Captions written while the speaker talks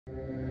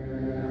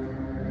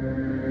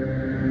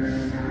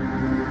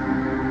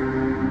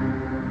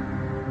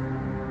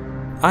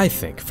I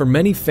think, for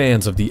many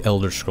fans of the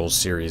Elder Scrolls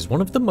series,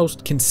 one of the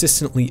most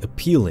consistently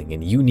appealing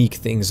and unique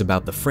things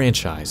about the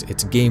franchise,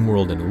 its game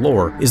world and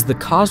lore, is the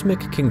cosmic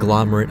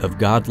conglomerate of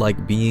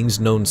godlike beings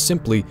known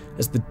simply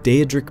as the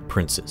Daedric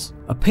Princes.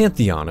 A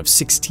pantheon of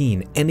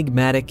 16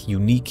 enigmatic,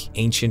 unique,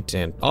 ancient,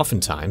 and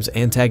oftentimes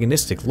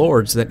antagonistic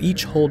lords that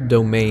each hold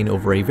domain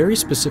over a very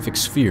specific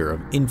sphere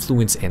of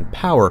influence and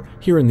power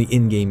here in the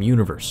in-game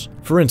universe.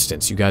 For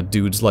instance, you got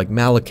dudes like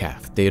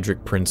Malakath,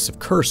 Daedric Prince of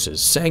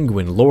Curses,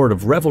 Sanguine, Lord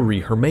of Revelry,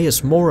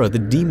 Hermaeus Mora, the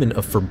Demon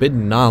of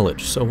Forbidden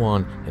Knowledge, so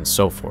on and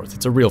so forth.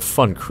 It's a real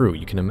fun crew,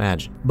 you can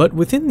imagine. But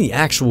within the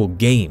actual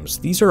games,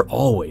 these are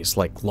always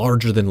like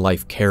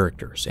larger-than-life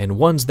characters, and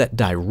ones that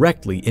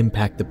directly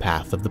impact the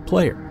path of the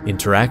player,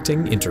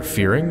 interacting,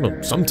 interfering,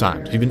 well,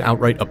 sometimes even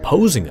outright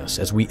opposing us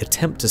as we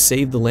attempt to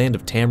save the land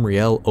of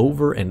Tamriel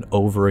over and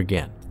over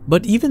again.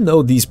 But even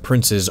though these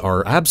princes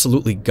are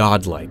absolutely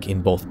godlike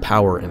in both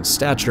power and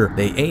stature,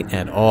 they ain't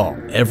at all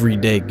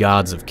everyday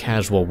gods of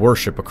casual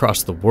worship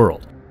across the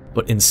world.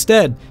 But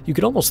instead, you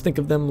could almost think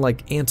of them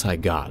like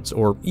anti-gods,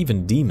 or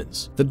even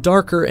demons. The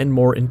darker and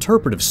more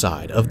interpretive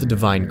side of the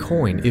divine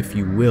coin, if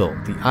you will,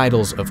 the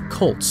idols of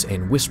cults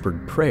and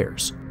whispered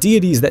prayers.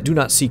 Deities that do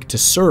not seek to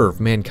serve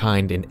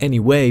mankind in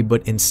any way,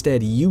 but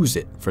instead use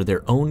it for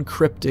their own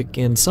cryptic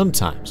and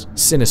sometimes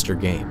sinister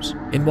games.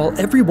 And while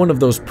every one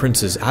of those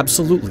princes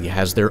absolutely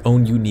has their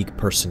own unique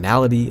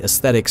personality,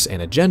 aesthetics,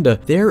 and agenda,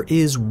 there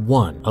is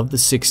one of the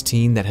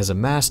 16 that has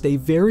amassed a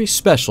very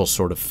special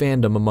sort of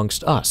fandom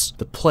amongst us,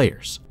 the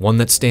players. One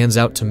that stands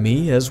out to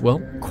me as,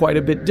 well, quite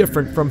a bit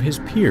different from his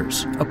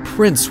peers. A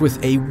prince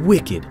with a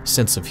wicked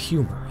sense of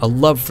humor, a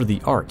love for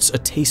the arts, a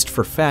taste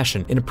for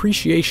fashion, an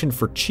appreciation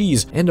for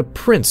cheese, and a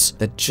prince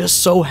that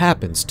just so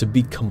happens to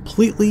be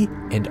completely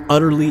and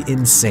utterly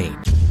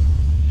insane.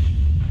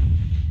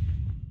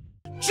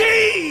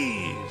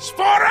 Cheese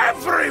for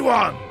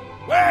everyone!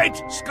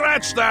 Wait,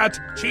 scratch that.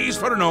 Cheese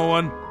for no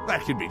one.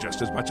 That could be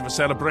just as much of a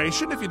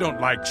celebration if you don't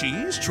like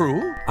cheese,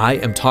 true? I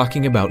am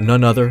talking about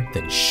none other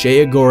than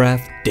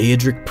Sheogorath,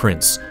 Daedric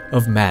Prince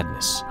of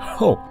Madness.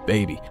 Oh,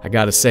 baby. I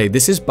gotta say,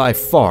 this is by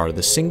far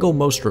the single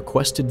most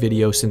requested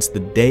video since the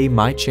day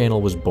my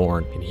channel was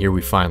born, and here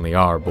we finally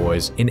are,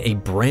 boys, in a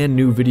brand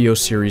new video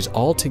series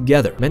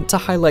altogether, meant to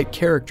highlight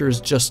characters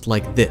just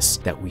like this,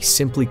 that we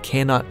simply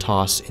cannot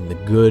toss in the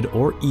good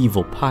or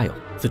evil pile.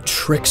 The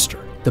Trickster,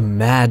 the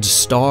Mad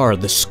Star,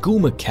 the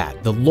Skooma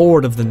Cat, the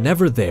Lord of the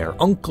Never There,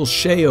 Uncle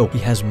Sheo. He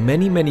has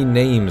many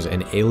names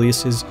and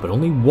aliases, but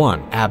only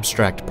one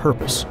abstract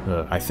purpose,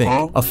 I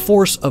think. A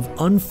force of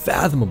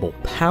unfathomable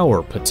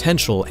power,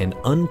 potential, and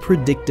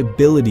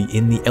unpredictability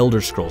in the Elder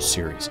Scrolls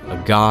series.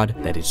 A god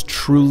that is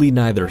truly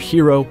neither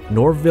hero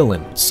nor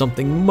villain, but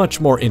something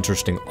much more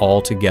interesting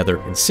altogether.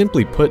 And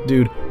simply put,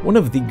 dude, one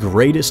of the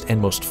greatest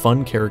and most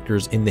fun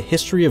characters in the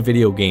history of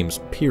video games,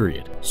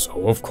 period.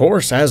 So of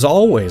course, as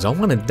always, I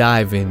want to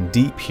dive in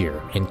deep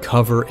here and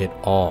cover it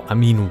all. I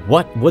mean,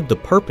 what would the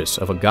purpose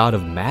of a god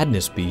of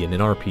madness be in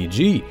an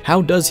RPG?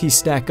 How does he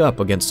stack up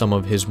against some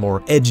of his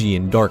more edgy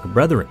and dark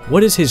brethren?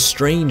 What is his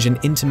strange and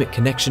intimate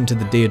connection to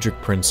the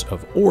Daedric Prince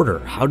of Order?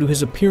 How do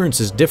his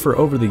appearances differ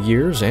over the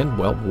years? And,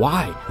 well,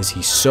 why is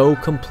he so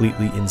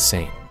completely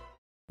insane?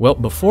 Well,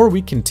 before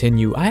we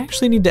continue, I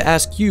actually need to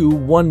ask you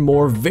one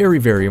more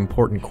very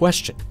important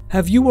question.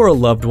 Have you or a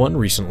loved one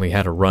recently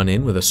had a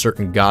run-in with a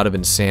certain god of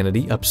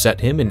insanity, upset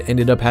him, and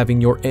ended up having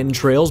your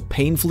entrails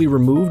painfully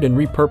removed and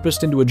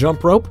repurposed into a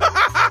jump rope?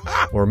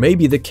 Or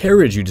maybe the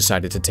carriage you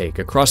decided to take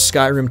across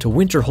Skyrim to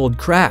Winterhold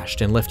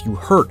crashed and left you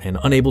hurt and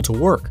unable to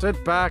work.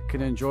 Sit back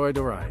and enjoy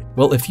the ride.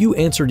 Well, if you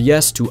answered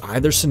yes to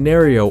either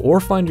scenario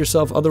or find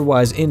yourself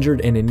otherwise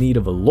injured and in need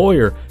of a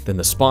lawyer, then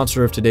the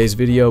sponsor of today's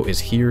video is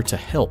here to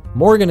help.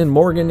 Morgan &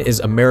 Morgan is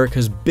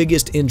America's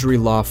biggest injury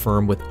law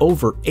firm with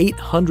over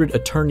 800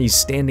 attorneys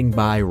standing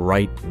by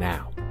right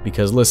now.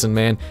 Because listen,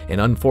 man, an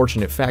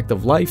unfortunate fact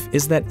of life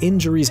is that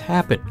injuries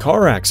happen.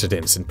 Car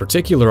accidents in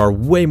particular are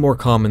way more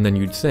common than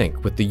you'd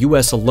think, with the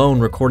US alone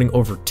recording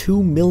over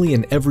 2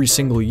 million every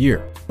single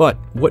year. But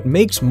what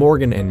makes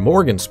Morgan &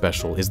 Morgan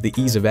special is the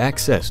ease of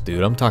access,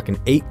 dude. I'm talking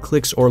 8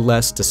 clicks or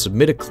less to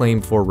submit a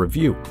claim for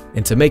review.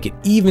 And to make it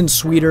even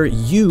sweeter,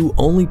 you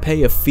only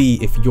pay a fee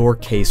if your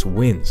case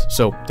wins.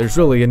 So there's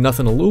really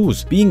nothing to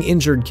lose. Being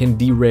injured can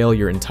derail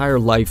your entire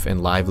life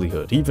and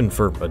livelihood, even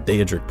for a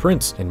Daedric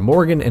Prince, and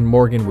Morgan &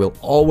 Morgan will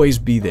always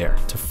be there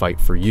to fight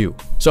for you.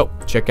 So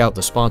check out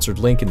the sponsored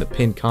link in the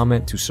pinned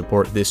comment to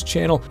support this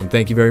channel, and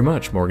thank you very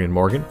much, Morgan &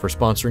 Morgan, for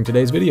sponsoring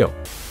today's video.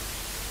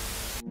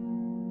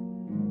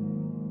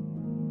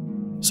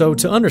 So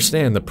to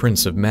understand the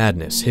Prince of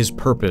Madness, his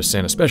purpose,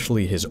 and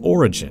especially his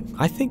origin,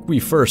 I think we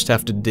first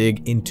have to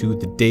dig into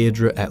the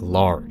daedra at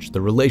large,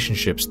 the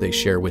relationships they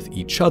share with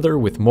each other,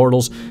 with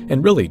mortals,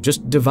 and really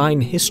just divine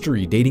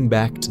history dating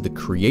back to the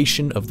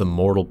creation of the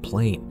mortal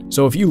plane.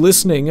 So if you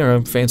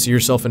listening fancy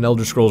yourself an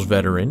Elder Scrolls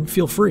veteran,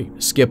 feel free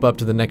to skip up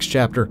to the next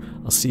chapter.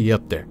 I'll see you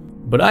up there.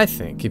 But I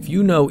think if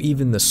you know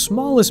even the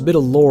smallest bit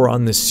of lore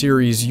on this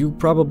series, you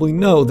probably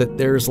know that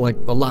there's like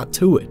a lot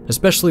to it,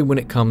 especially when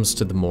it comes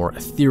to the more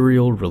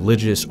ethereal,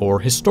 religious, or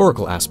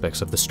historical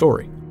aspects of the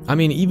story. I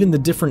mean, even the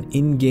different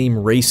in-game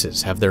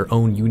races have their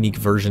own unique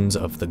versions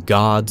of the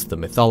gods, the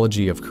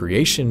mythology of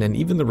creation, and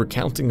even the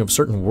recounting of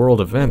certain world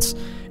events.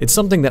 It's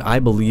something that I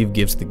believe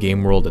gives the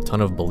game world a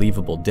ton of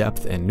believable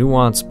depth and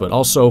nuance, but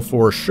also,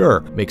 for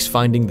sure, makes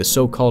finding the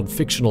so-called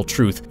fictional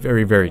truth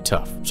very, very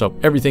tough. So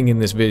everything in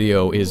this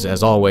video is,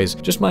 as always,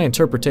 just my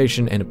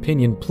interpretation and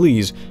opinion.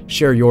 Please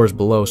share yours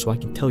below so I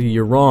can tell you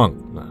you're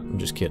wrong. Nah, I'm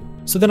just kidding.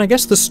 So then I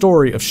guess the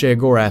story of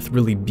Sheogorath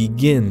really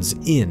begins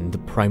in the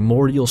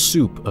primordial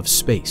soup of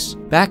space.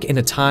 Back in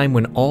a time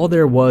when all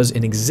there was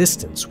in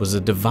existence was a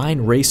divine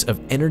race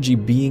of energy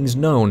beings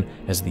known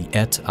as the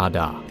Et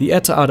Ada. The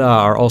Et Ada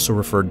are also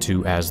referred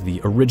to as the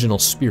original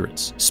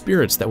spirits,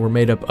 spirits that were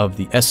made up of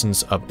the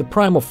essence of the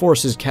primal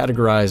forces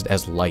categorized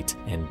as light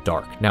and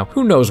dark. Now,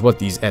 who knows what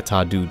these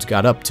Eta dudes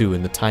got up to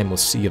in the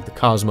timeless sea of the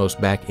cosmos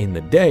back in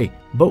the day,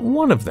 but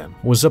one of them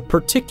was a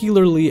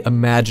particularly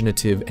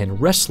imaginative and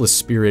restless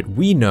spirit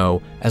we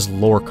know as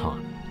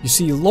Lorkhan. You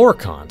see,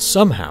 Lorkhan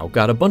somehow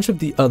got a bunch of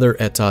the other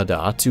Et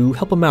Ada to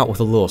help him out with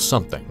a little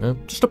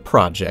something, just a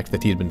project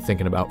that he had been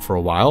thinking about for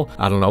a while.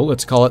 I don't know,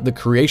 let's call it the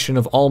creation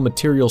of all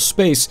material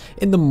space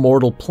in the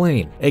mortal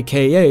plane,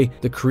 aka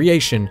the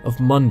creation of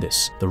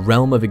Mundus, the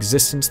realm of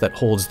existence that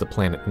holds the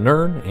planet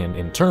Nirn, and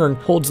in turn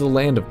holds the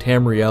land of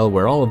Tamriel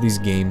where all of these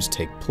games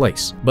take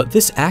place. But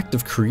this act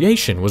of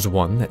creation was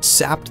one that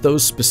sapped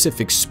those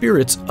specific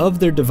spirits of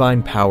their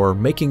divine power,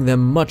 making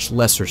them much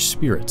lesser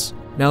spirits.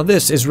 Now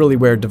this is really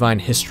where divine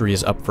history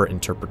is up for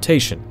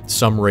interpretation.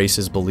 Some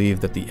races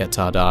believe that the Et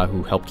Ada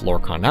who helped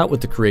Lorkhan out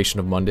with the creation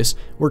of Mundus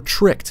were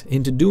tricked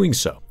into doing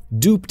so,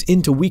 duped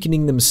into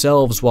weakening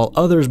themselves, while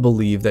others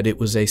believe that it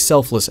was a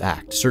selfless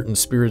act, certain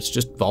spirits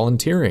just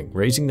volunteering,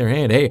 raising their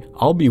hand, hey,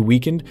 I'll be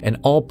weakened, and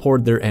all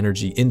poured their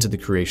energy into the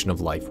creation of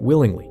life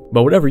willingly.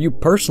 But whatever you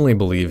personally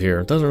believe here,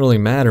 it doesn't really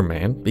matter,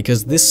 man,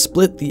 because this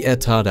split the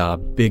Et Ada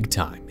big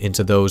time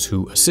into those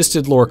who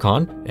assisted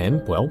Lorkhan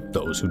and, well,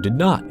 those who did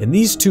not. And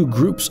these two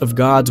groups of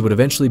gods would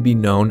eventually be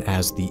known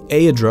as the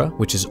Daedra,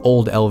 which is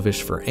Old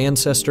Elvish for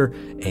ancestor,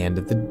 and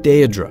the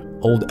Daedra,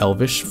 Old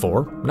Elvish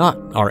for not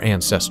our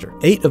ancestor.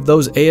 8 of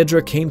those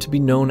Daedra came to be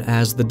known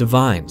as the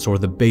Divines, or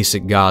the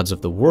basic gods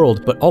of the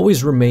world, but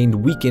always remained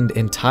weakened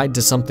and tied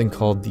to something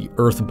called the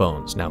Earth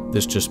Bones. Now,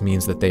 this just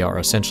means that they are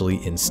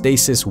essentially in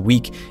stasis,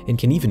 weak, and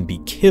can even be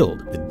killed.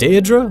 The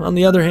Daedra, on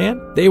the other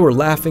hand, they were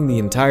laughing the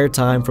entire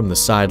time from the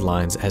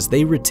sidelines as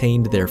they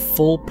retained their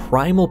full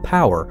primal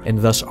power and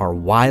thus are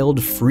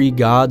wild, free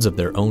gods of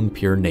their own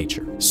pure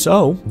nature.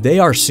 So, they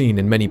are seen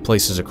in many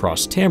places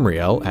across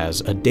Tamriel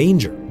as a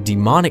danger,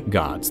 demonic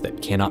gods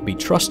that cannot be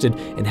trusted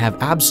and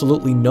have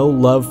absolutely no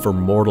love for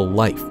mortal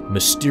life,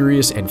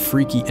 mysterious and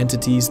freaky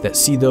entities that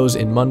see those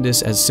in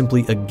Mundus as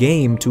simply a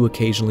game to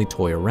occasionally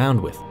toy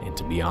around with. And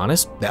to be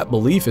honest, that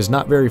belief is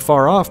not very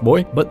far off,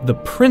 boy. But the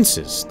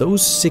princes,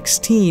 those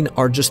 16,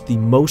 are just the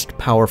most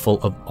powerful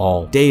of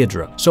all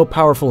Daedra. So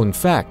powerful, in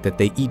fact, that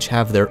they each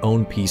have their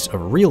own piece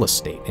of real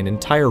estate, an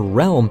entire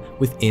realm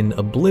within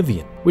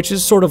Oblivion, which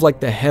is sort of like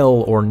the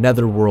hell or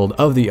netherworld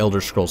of the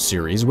Elder Scrolls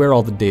series where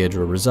all the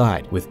Daedra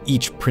reside, with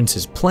each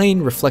prince's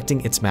plane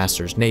reflecting its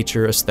master's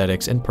nature,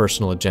 aesthetics, and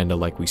personal agenda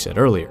like we said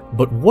earlier.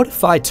 But what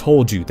if I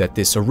told you that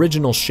this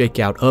original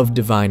shakeout of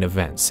divine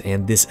events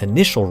and this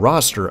initial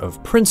roster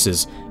of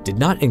princes did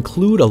not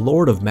include a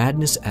Lord of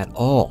Madness at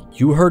all?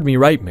 You heard me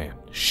right, man.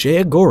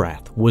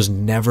 Sheogorath was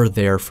never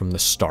there from the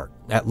start.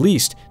 At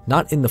least,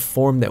 not in the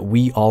form that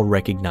we all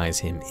recognize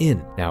him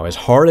in. Now, as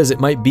hard as it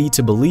might be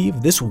to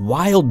believe, this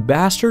wild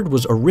bastard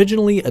was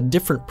originally a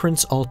different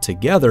prince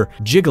altogether,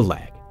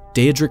 Jyggalag,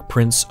 Daedric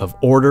Prince of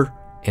Order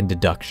and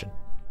Deduction.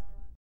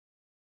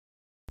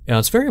 Now,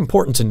 it's very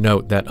important to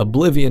note that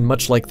Oblivion,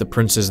 much like the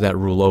princes that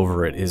rule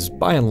over it, is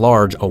by and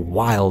large a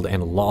wild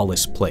and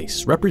lawless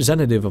place,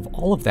 representative of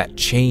all of that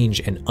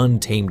change and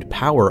untamed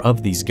power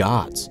of these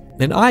gods.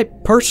 And I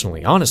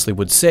personally, honestly,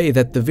 would say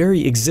that the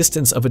very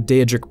existence of a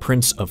Daedric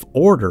Prince of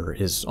Order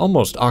is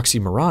almost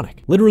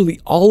oxymoronic. Literally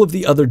all of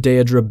the other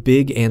Daedra,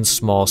 big and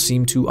small,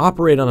 seem to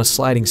operate on a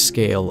sliding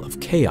scale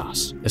of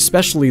chaos,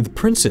 especially the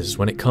princes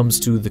when it comes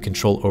to the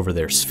control over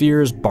their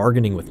spheres,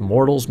 bargaining with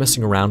mortals,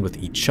 messing around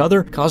with each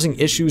other, causing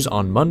issues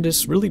on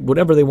Mundus, really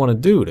whatever they want to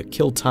do to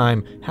kill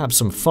time, have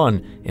some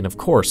fun, and of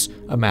course,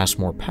 amass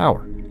more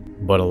power.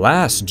 But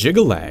alas,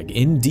 Jyggalag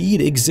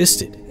indeed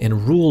existed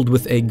and ruled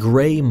with a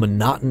gray,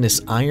 monotonous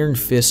iron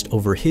fist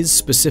over his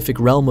specific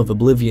realm of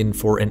Oblivion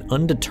for an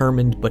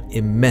undetermined but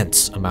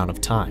immense amount of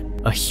time.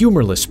 A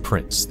humorless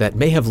prince that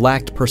may have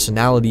lacked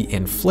personality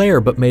and flair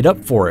but made up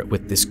for it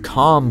with this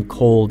calm,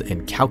 cold,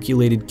 and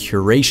calculated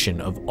curation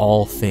of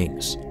all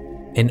things.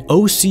 An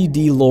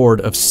OCD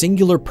lord of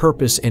singular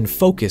purpose and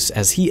focus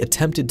as he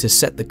attempted to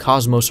set the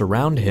cosmos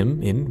around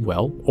him in,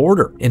 well,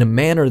 order, in a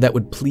manner that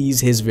would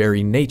please his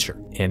very nature.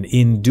 And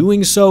in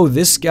doing so,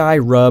 this guy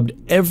rubbed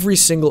every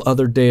single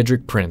other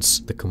Daedric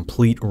prince the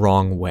complete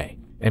wrong way.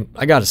 And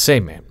I gotta say,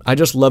 man, I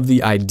just love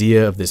the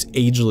idea of this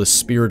ageless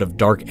spirit of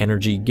dark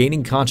energy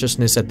gaining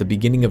consciousness at the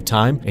beginning of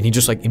time, and he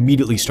just like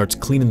immediately starts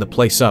cleaning the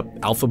place up,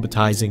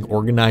 alphabetizing,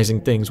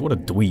 organizing things. What a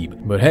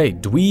dweeb. But hey,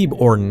 dweeb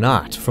or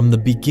not, from the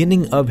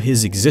beginning of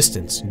his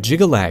existence,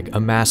 Jyggalag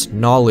amassed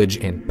knowledge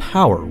and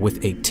power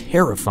with a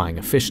terrifying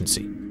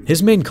efficiency.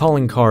 His main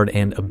calling card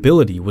and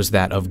ability was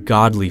that of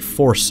godly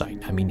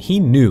foresight. I mean, he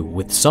knew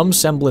with some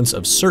semblance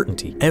of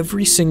certainty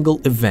every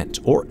single event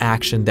or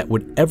action that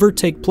would ever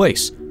take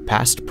place,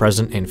 past,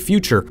 present, and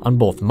future, on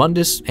both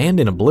Mundus and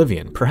in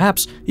Oblivion,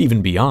 perhaps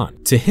even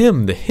beyond. To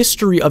him, the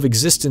history of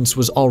existence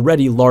was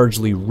already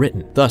largely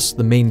written. Thus,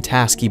 the main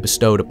task he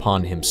bestowed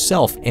upon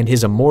himself and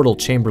his immortal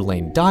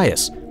chamberlain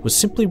Daius was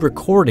simply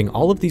recording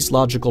all of these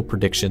logical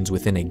predictions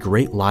within a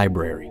great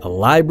library. A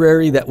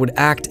library that would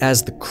act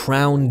as the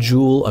crown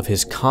jewel of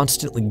his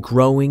constantly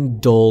growing,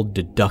 dull,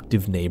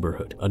 deductive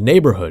neighborhood. A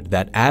neighborhood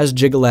that, as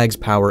Jyggalag's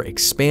power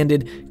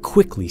expanded,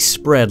 quickly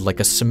spread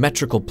like a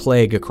symmetrical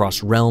plague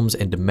across realms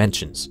and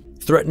dimensions,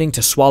 threatening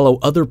to swallow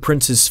other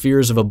princes'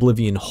 spheres of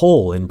Oblivion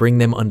whole and bring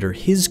them under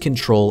his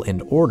control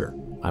and order.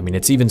 I mean,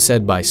 it's even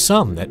said by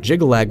some that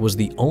Jyggalag was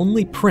the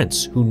only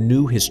prince who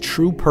knew his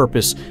true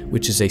purpose,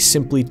 which is a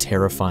simply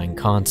terrifying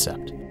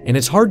concept. And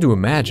it's hard to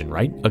imagine,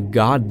 right? A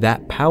god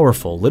that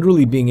powerful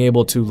literally being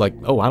able to, like,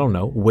 oh, I don't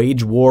know,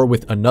 wage war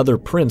with another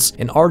prince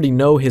and already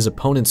know his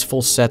opponent's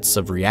full sets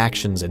of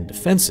reactions and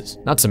defenses.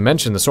 Not to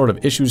mention the sort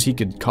of issues he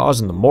could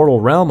cause in the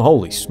mortal realm.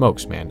 Holy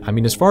smokes, man. I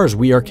mean, as far as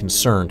we are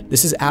concerned,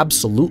 this is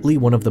absolutely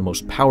one of the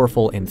most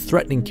powerful and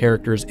threatening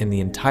characters in the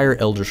entire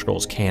Elder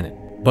Scrolls canon.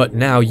 But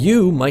now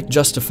you might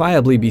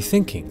justifiably be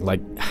thinking,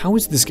 like, how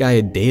is this guy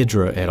a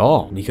daedra at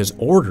all? Because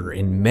order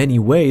in many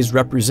ways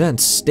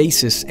represents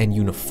stasis and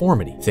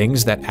uniformity,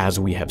 things that, as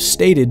we have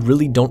stated,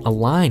 really don't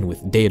align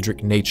with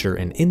daedric nature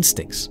and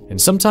instincts. And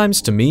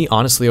sometimes, to me,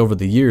 honestly, over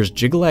the years,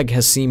 Jyggalag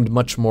has seemed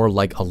much more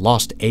like a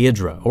lost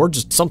daedra, or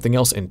just something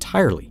else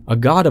entirely, a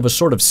god of a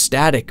sort of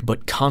static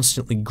but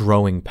constantly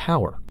growing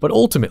power. But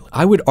ultimately,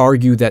 I would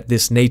argue that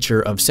this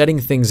nature of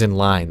setting things in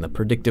line, the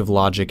predictive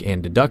logic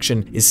and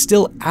deduction, is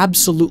still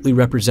absolutely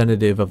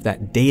representative of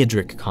that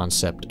daedric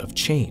concept of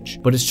change.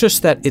 But it's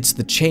just that it's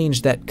the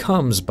change that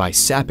comes by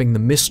sapping the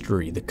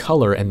mystery, the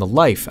color, and the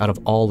life out of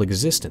all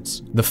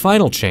existence. The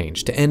final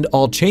change, to end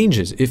all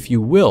changes, if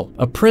you will.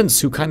 A prince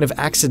who kind of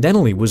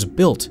accidentally was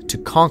built to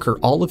conquer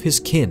all of his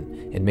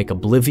kin and make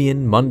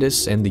Oblivion,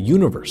 Mundus, and the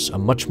universe a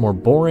much more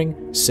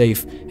boring,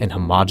 safe, and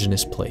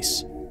homogeneous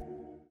place.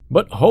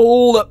 But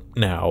hold up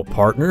now,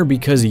 partner,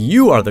 because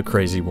you are the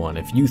crazy one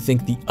if you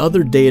think the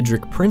other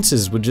daedric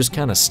princes would just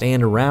kind of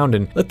stand around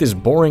and let this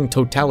boring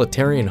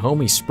totalitarian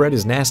homie spread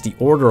his nasty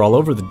order all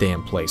over the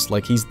damn place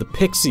like he's the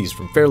Pixies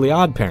from Fairly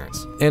Odd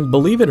Parents. And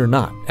believe it or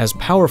not, as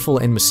powerful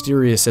and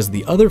mysterious as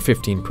the other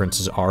 15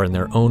 princes are in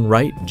their own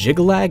right,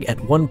 Jyggalag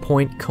at one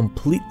point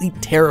completely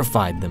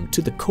terrified them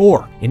to the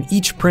core, and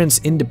each prince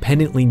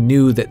independently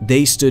knew that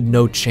they stood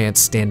no chance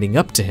standing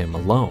up to him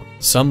alone.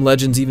 Some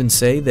legends even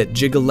say that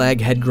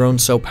Jyggalag had grown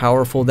so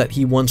powerful that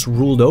he once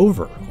ruled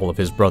over all of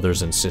his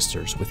brothers and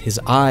sisters, with his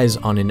eyes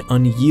on an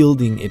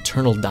unyielding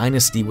eternal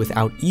dynasty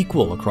without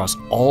equal across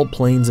all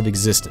planes of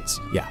existence.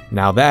 Yeah,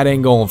 now that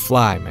ain't gonna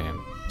fly, man.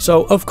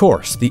 So, of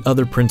course, the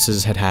other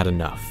princes had had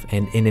enough,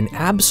 and in an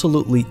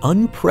absolutely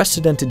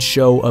unprecedented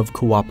show of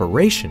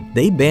cooperation,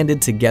 they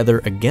banded together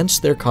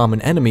against their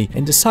common enemy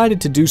and decided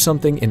to do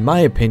something, in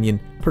my opinion,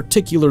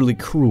 particularly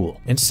cruel.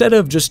 Instead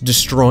of just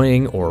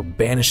destroying or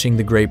banishing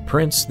the Great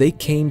Prince, they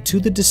came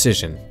to the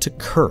decision to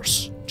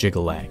curse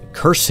Jyggalag.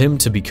 Curse him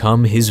to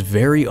become his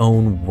very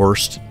own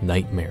worst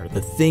nightmare,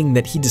 the thing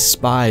that he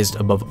despised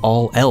above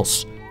all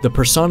else. The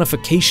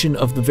personification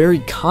of the very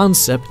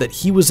concept that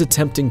he was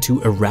attempting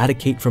to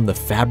eradicate from the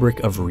fabric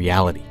of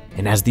reality.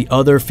 And as the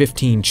other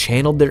 15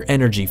 channeled their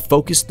energy,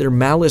 focused their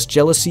malice,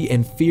 jealousy,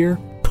 and fear,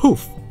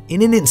 poof,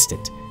 in an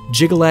instant,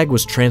 Jyggalag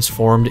was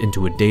transformed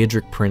into a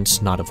daedric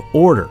prince not of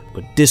order,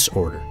 but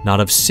disorder, not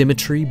of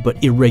symmetry,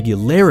 but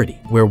irregularity.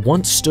 Where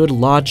once stood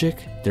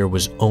logic, there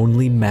was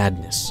only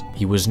madness.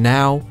 He was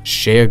now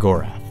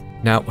Sheogorath.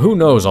 Now, who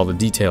knows all the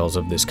details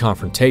of this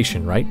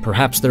confrontation, right?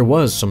 Perhaps there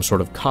was some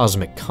sort of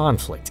cosmic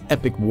conflict,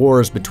 epic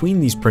wars between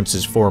these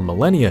princes for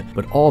millennia,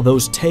 but all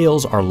those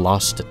tales are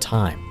lost to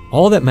time.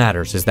 All that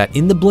matters is that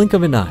in the blink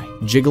of an eye,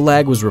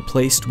 Jyggalag was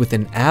replaced with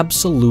an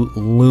absolute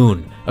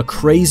loon, a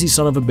crazy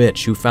son of a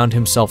bitch who found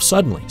himself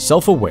suddenly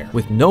self-aware,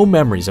 with no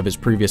memories of his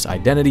previous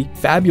identity,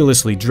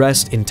 fabulously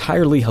dressed,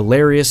 entirely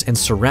hilarious, and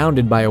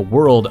surrounded by a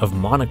world of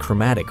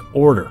monochromatic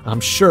order. I'm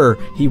sure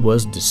he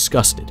was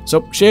disgusted.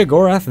 So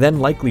Sheogorath then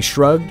likely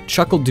shrugged,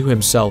 chuckled to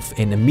himself,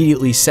 and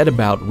immediately set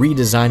about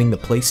redesigning the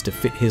place to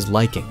fit his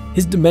liking.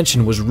 His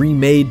dimension was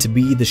remade to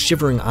be the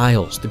Shivering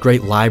Isles, the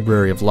great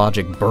library of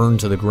logic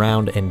burned to the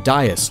ground, and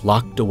Daius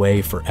locked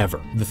away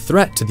forever. The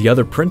threat to the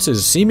other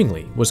princes,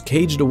 seemingly, was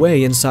caged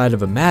away inside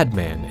of a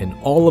madman, and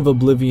all of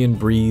Oblivion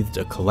breathed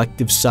a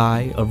collective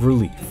sigh of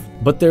relief.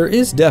 But there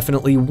is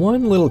definitely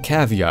one little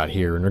caveat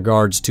here in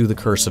regards to the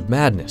Curse of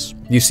Madness.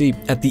 You see,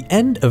 at the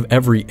end of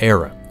every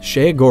era,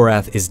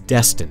 Sheogorath is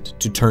destined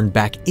to turn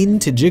back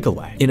into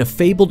Jyggalag in a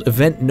fabled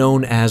event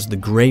known as the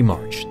Grey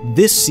March.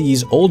 This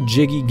sees old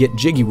Jiggy get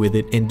jiggy with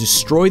it and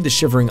destroy the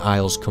Shivering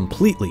Isles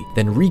completely,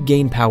 then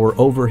regain power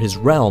over his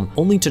realm,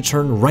 only to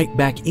turn right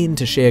back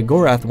into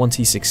Sheogorath once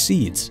he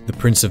succeeds. The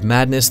Prince of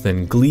Madness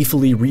then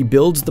gleefully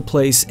rebuilds the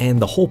place,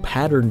 and the whole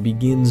pattern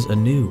begins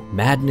anew.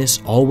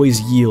 Madness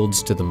always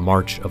yields to the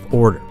march of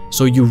order.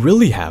 So you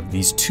really have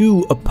these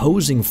two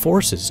opposing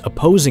forces,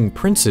 opposing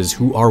princes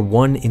who are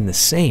one in the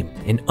same,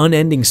 an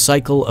unending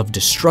cycle of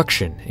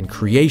destruction and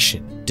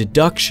creation,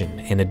 deduction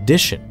and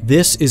addition.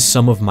 This is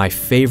some of my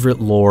favorite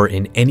lore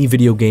in any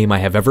video game I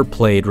have ever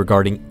played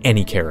regarding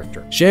any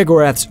character.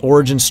 Sheogorath's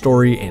origin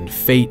story and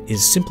fate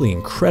is simply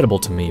incredible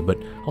to me, but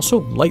also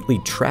lightly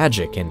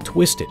tragic and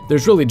twisted.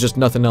 There's really just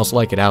nothing else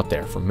like it out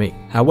there for me.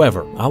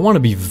 However, I want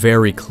to be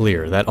very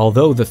clear that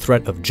although the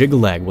threat of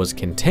Jyggalag was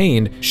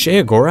contained,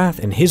 Sheogorath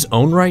in his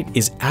own right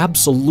is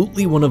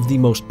absolutely one of the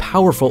most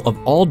powerful of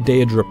all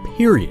daedra,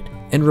 period,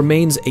 and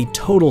remains a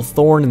total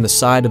thorn in the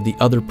side of the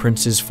other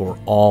princes for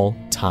all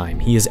time.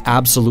 He is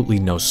absolutely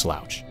no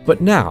slouch.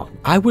 But now,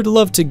 I would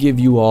love to give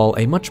you all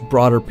a much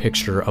broader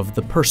picture of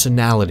the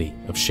personality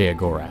of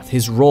Sheogorath,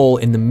 his role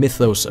in the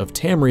mythos of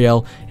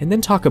Tamriel, and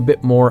then talk a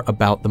bit more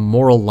about the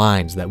moral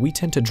lines that we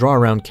tend to draw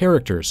around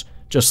characters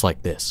just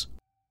like this.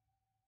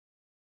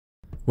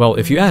 Well,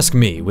 if you ask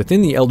me,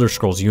 within the Elder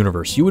Scrolls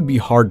universe, you would be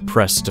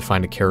hard-pressed to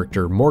find a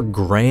character more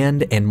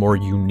grand and more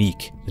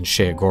unique than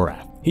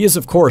Sheogorath. He is,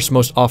 of course,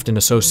 most often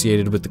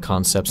associated with the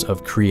concepts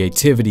of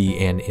creativity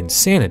and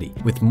insanity,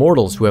 with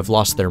mortals who have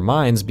lost their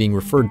minds being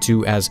referred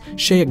to as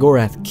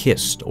Sheogorath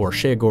kissed or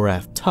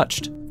Sheogorath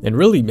touched. And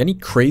really, any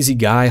crazy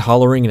guy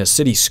hollering in a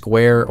city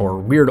square or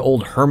weird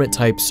old hermit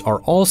types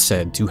are all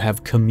said to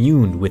have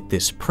communed with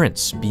this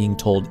prince, being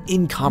told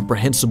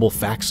incomprehensible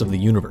facts of the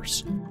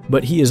universe.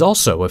 But he is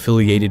also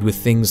affiliated with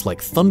things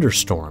like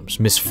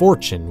thunderstorms,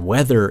 misfortune,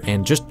 weather,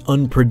 and just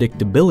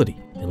unpredictability.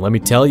 And let me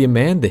tell you,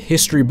 man, the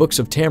history books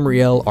of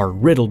Tamriel are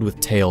riddled with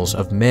tales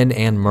of men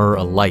and mer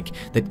alike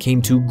that came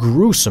to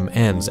gruesome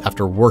ends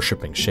after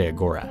worshipping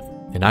Sheogorath.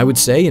 And I would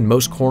say in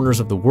most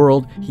corners of the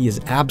world, he is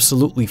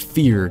absolutely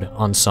feared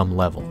on some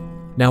level.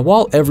 Now,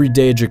 while every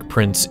daedric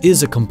prince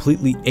is a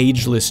completely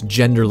ageless,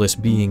 genderless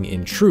being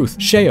in truth,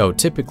 Sheo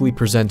typically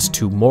presents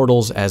to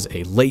mortals as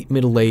a late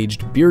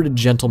middle-aged, bearded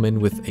gentleman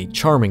with a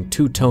charming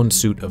two-tone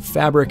suit of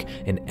fabric,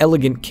 an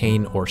elegant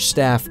cane or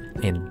staff,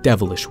 and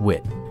devilish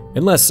wit.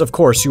 Unless, of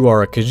course, you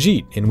are a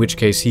Khajiit, in which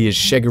case he is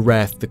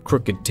Sheogorath the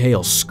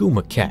Crooked-Tail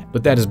Skooma Cat,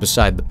 but that is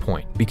beside the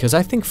point, because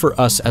I think for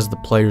us as the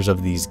players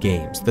of these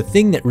games, the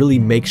thing that really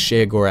makes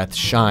Sheogorath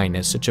shine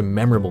as such a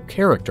memorable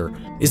character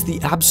is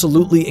the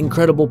absolutely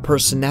incredible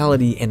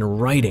personality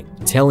and writing.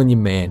 I'm telling you,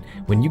 man,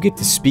 when you get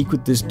to speak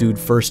with this dude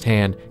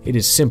firsthand, it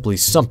is simply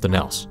something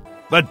else.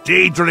 The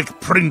Daedric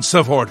Prince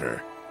of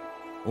Order.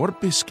 Or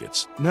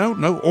biscuits.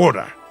 No,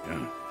 order.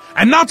 Yeah.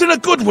 And not in a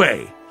good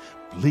way.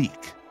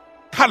 Bleak.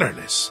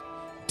 Colorless,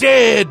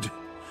 dead,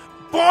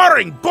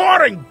 boring!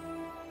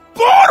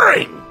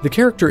 The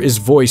character is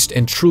voiced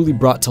and truly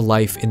brought to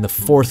life in the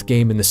fourth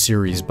game in the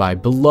series by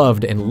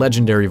beloved and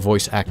legendary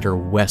voice actor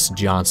Wes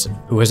Johnson,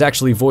 who has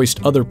actually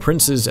voiced other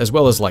princes as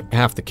well as like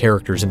half the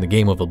characters in the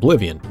game of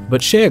Oblivion. But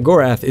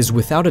Sheogorath is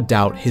without a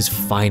doubt his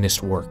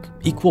finest work,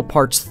 equal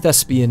parts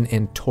thespian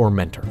and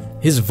tormentor.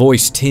 His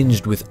voice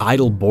tinged with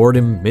idle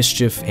boredom,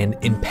 mischief, and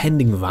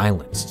impending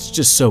violence. It's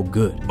just so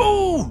good.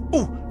 Ooh,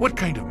 what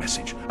kind of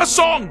message? A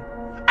song?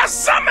 A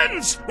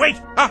summons? Wait,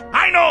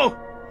 I know!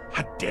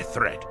 A death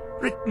threat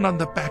written on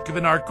the back of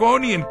an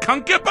Argonian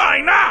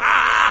concubine.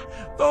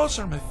 Those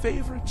are my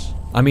favorites.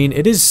 I mean,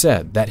 it is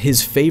said that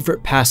his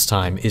favorite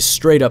pastime is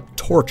straight up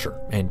torture,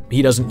 and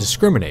he doesn't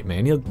discriminate,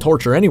 man. He'll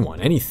torture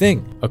anyone,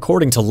 anything.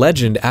 According to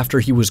legend, after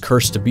he was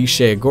cursed to be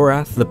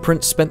Sheogorath, the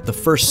prince spent the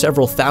first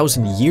several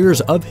thousand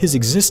years of his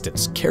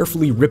existence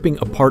carefully ripping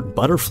apart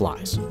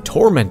butterflies,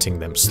 tormenting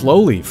them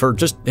slowly for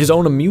just his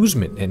own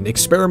amusement and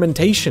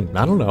experimentation,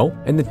 I don't know.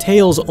 And the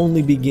tales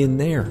only begin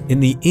there. In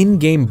the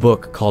in-game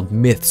book called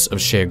Myths of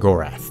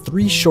Sheogorath,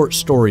 3 short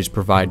stories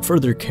provide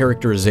further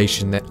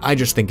characterization that I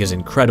just think is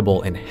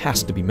incredible and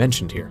has to be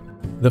mentioned here.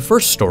 The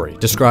first story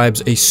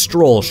describes a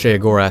stroll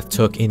Sheogorath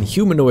took in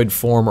humanoid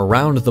form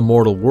around the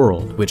mortal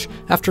world, which,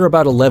 after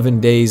about 11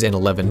 days and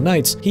 11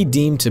 nights, he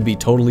deemed to be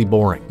totally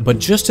boring. But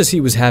just as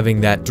he was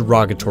having that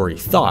derogatory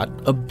thought,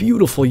 a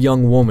beautiful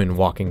young woman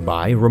walking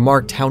by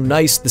remarked how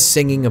nice the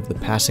singing of the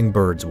passing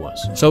birds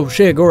was. So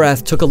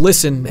Sheogorath took a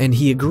listen and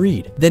he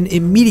agreed, then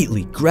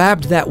immediately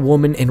grabbed that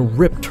woman and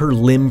ripped her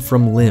limb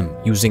from limb,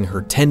 using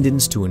her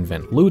tendons to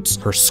invent lutes,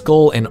 her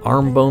skull and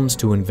arm bones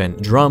to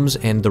invent drums,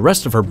 and the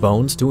rest of her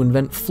bones to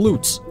invent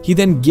flutes. He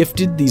then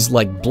gifted these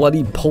like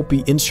bloody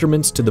pulpy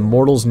instruments to the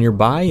mortals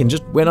nearby and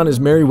just went on his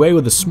merry way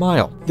with a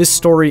smile. This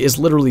story is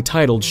literally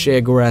titled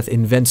Sheogorath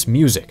Invents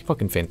Music.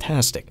 Fucking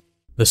fantastic.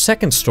 The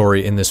second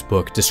story in this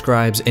book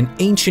describes an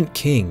ancient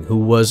king who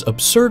was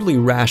absurdly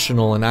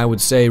rational and I would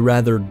say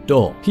rather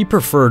dull. He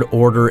preferred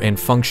order and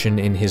function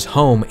in his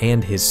home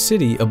and his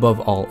city above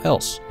all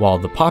else, while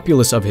the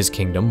populace of his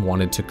kingdom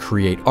wanted to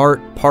create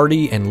art,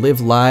 party, and live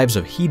lives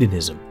of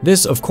hedonism.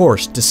 This, of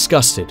course,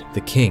 disgusted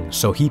the king,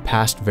 so he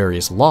passed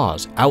various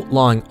laws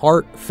outlawing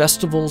art,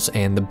 festivals,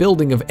 and the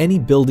building of any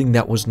building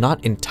that was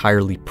not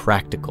entirely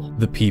practical.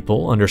 The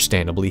people,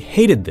 understandably,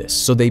 hated this,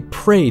 so they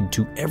prayed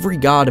to every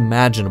god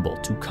imaginable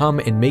to come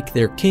and make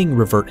their king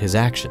revert his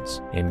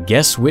actions. And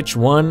guess which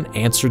one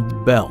answered the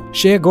bell?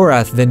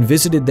 Sheogorath then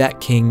visited that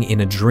king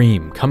in a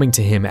dream, coming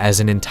to him as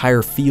an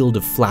entire field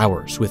of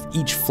flowers, with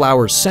each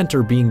flower's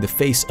center being the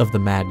face of the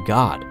mad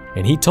god.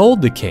 And he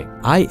told the king,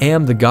 "I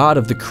am the god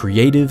of the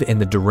creative and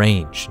the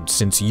deranged, and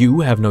since you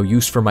have no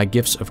use for my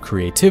gifts of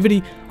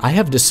creativity, I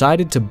have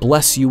decided to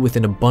bless you with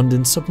an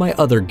abundance of my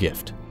other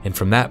gift." And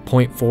from that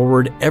point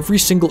forward, every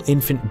single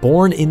infant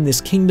born in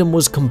this kingdom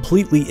was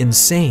completely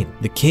insane.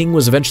 The king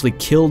was eventually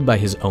killed by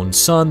his own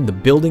son, the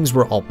buildings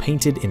were all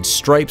painted in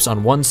stripes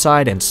on one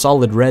side and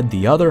solid red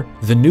the other.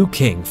 The new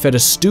king fed a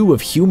stew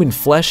of human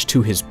flesh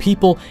to his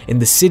people, and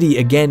the city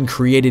again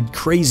created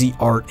crazy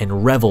art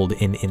and reveled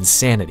in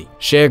insanity.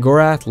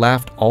 Sheogorath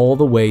laughed all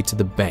the way to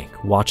the bank,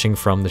 watching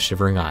from the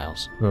Shivering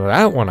Isles. Well,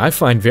 that one I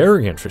find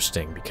very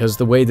interesting, because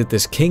the way that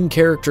this king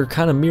character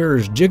kind of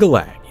mirrors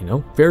Jyggalag, you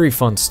know, very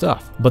fun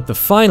stuff. But the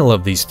final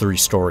of these three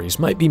stories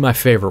might be my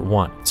favorite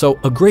one. So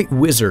a great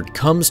wizard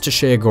comes to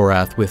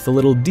Sheogorath with a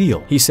little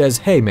deal. He says,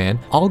 "Hey man,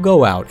 I'll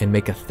go out and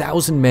make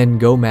 1,000 men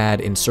go mad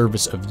in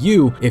service of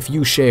you if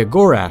you,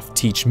 Sheogorath,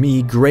 teach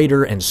me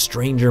greater and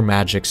stranger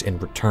magics in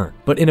return."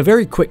 But in a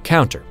very quick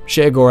counter,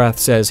 Sheogorath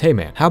says, "Hey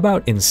man, how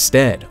about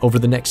instead, over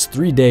the next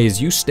 3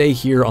 days you stay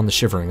here on the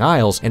Shivering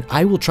Isles and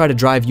I will try to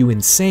drive you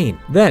insane.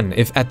 Then,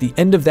 if at the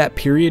end of that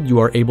period you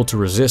are able to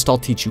resist, I'll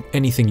teach you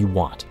anything you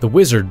want." The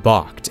wizard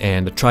balked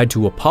and tried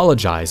to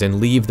apologize and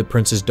leave the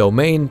prince's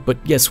domain,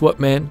 but guess what,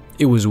 man?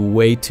 It was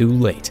way too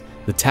late.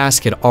 The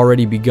task had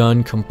already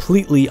begun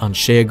completely on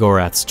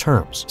Sheogorath's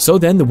terms. So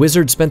then the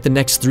wizard spent the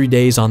next 3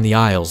 days on the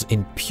Isles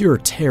in pure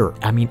terror.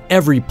 I mean,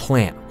 every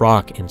plant,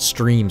 rock, and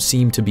stream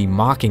seemed to be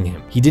mocking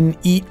him. He didn't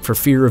eat for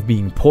fear of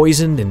being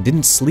poisoned and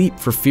didn't sleep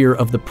for fear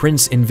of the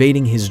prince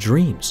invading his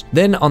dreams.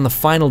 Then on the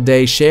final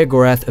day,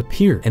 Sheogorath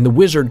appeared, and the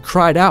wizard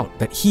cried out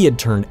that he had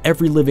turned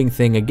every living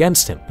thing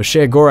against him. But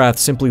Sheogorath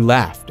simply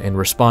laughed and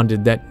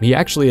responded that he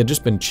actually had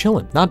just been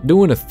chilling, not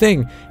doing a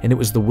thing, and it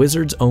was the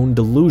wizard's own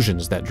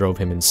delusions that drove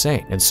him insane.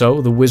 And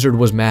so the wizard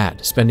was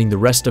mad, spending the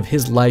rest of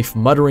his life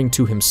muttering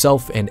to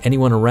himself and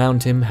anyone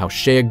around him how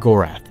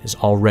Sheogorath is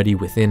already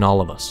within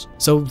all of us.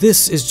 So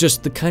this is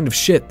just the kind of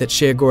shit that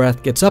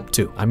Sheogorath gets up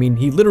to. I mean,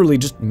 he literally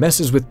just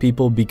messes with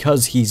people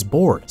because he's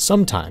bored.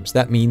 Sometimes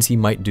that means he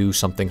might do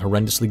something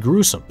horrendously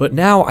gruesome. But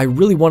now I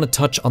really want to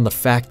touch on the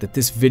fact that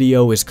this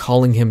video is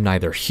calling him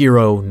neither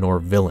hero nor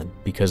villain,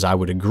 because I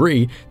would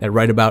agree that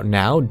right about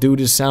now,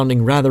 dude is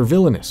sounding rather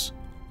villainous.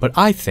 But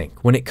I think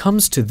when it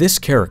comes to this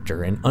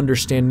character and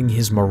understanding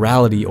his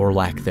morality or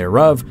lack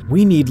thereof,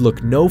 we need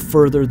look no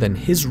further than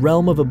his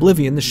realm of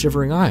Oblivion, the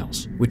Shivering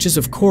Isles, which is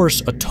of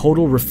course a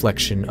total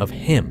reflection of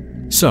him.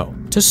 So,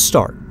 to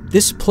start,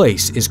 this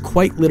place is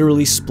quite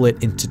literally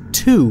split into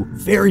two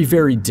very,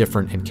 very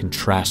different and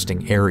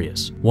contrasting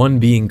areas, one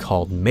being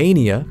called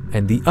Mania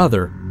and the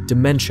other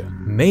Dementia.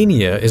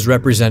 Mania is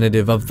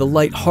representative of the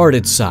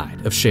light-hearted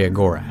side of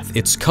Sheogorath.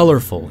 It's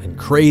colorful and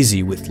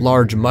crazy with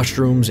large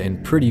mushrooms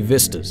and pretty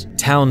vistas,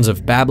 towns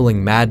of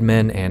babbling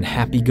madmen and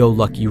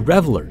happy-go-lucky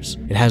revelers.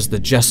 It has the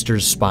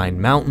Jester's Spine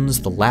Mountains,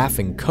 the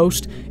Laughing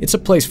Coast. It's a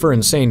place for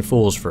insane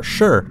fools for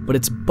sure, but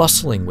it's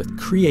bustling with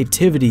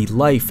creativity,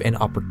 life, and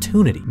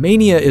opportunity.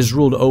 Mania is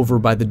ruled over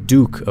by the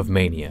Duke of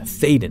Mania,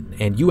 Théoden,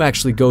 and you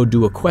actually go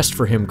do a quest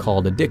for him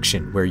called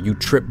Addiction, where you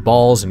trip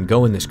balls and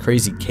go in this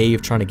crazy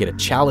cave trying to get a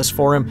chalice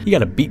for him. You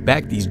gotta beat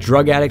back these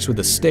drug addicts with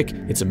a stick.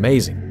 It's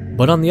amazing.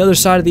 But on the other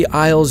side of the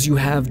Isles, you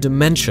have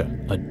Dementia,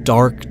 a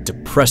dark,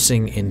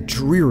 depressing, and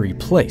dreary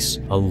place.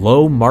 A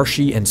low,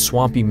 marshy, and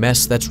swampy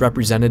mess that's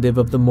representative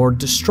of the more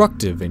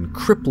destructive and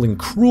crippling,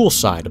 cruel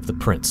side of the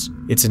prince.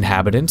 Its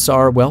inhabitants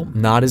are, well,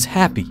 not as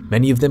happy,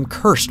 many of them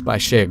cursed by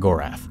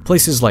Sheogorath.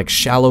 Places like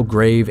Shallow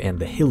Grave and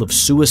the Hill of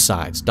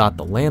Suicides dot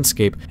the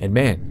landscape, and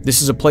man,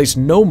 this is a place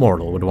no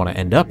mortal would want to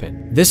end up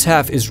in. This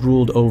half is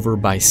ruled over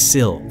by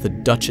Syl, the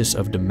Duchess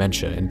of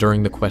Dementia, and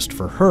during the quest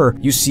for her,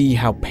 you see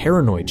how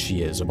paranoid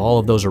she is of all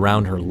of those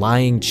around her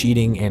lying,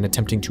 cheating, and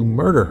attempting to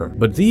murder her.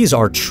 But these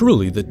are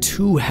truly the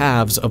two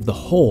halves of the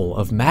whole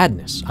of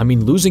madness. I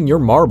mean, losing your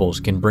marbles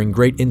can bring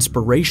great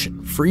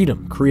inspiration,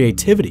 freedom,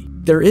 creativity.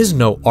 There is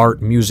no art,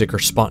 music, or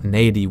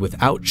spontaneity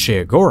without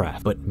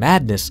Sheogorath, but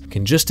madness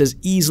can just as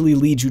easily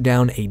lead you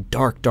down a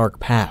dark, dark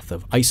path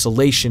of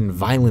isolation,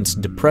 violence,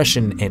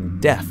 depression,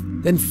 and death.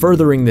 Then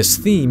furthering this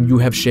theme, you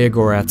have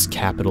Sheogorath's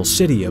capital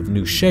city of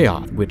New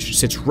Sheoth, which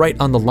sits right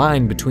on the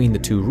line between the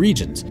two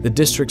regions, the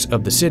districts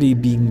of the city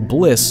being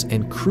Bliss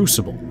and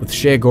Crucible, with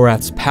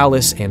Sheogorath's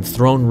palace and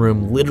throne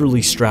room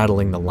literally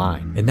straddling the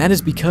line. And that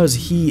is because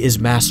he is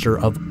master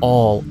of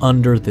all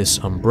under this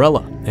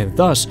umbrella, and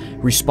thus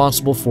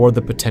responsible for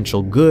the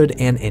potential good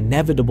and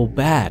inevitable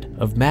bad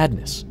of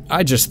madness.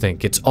 I just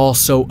think it's all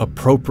so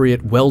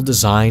appropriate,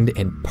 well-designed,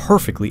 and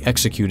perfectly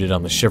executed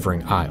on the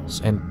Shivering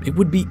Isles, and it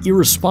would be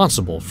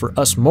irresponsible for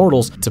us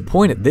mortals to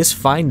point at this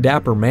fine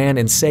dapper man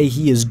and say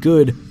he is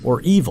good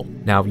or evil.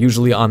 Now,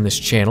 usually on this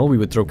channel, we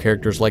would throw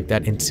characters like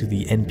that into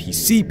the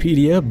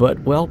NPCpedia, but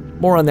well,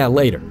 more on that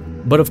later.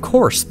 But of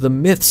course, the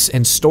myths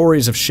and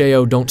stories of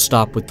Sheo don't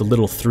stop with the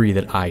little three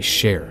that I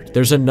shared.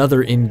 There's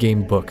another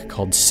in-game book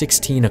called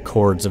 16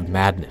 Accords of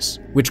Madness,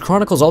 which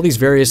chronicles all these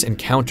various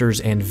encounters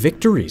and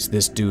victories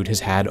this dude has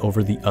had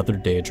over the other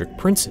Daedric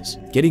princes.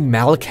 Getting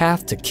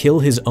Malakath to kill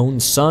his own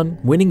son,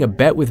 winning a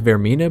bet with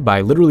Vermina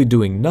by literally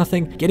doing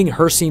nothing, getting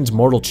Hircine's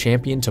mortal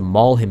champion to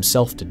maul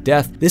himself to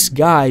death. This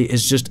guy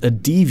is just a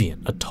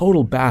deviant, a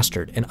total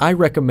bastard, and I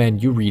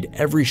recommend you read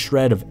every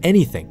shred of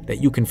anything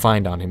that you can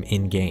find on him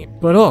in-game.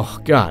 But oh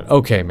god,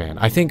 okay man,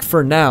 I think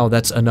for now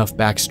that's enough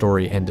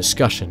backstory and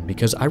discussion,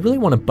 because I really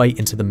want to bite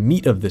into the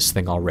meat of this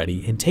thing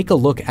already and take a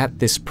look at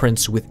this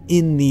prince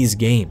within these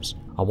games.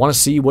 I want to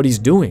see what he's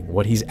doing,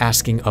 what he's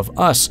asking of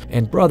us,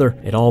 and brother,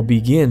 it all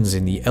begins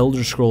in the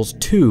Elder Scrolls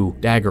II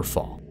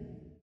Daggerfall.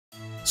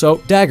 So,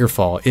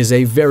 Daggerfall is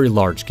a very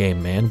large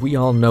game, man, we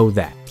all know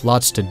that.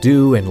 Lots to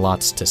do and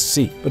lots to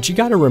see. But you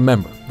gotta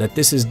remember that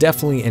this is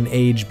definitely an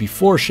age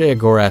before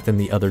Sheogorath and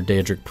the other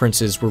Daedric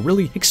princes were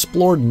really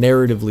explored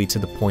narratively to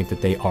the point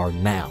that they are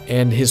now.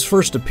 And his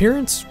first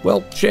appearance? Well,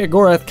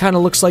 Sheogorath kinda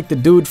looks like the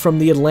dude from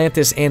the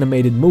Atlantis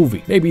animated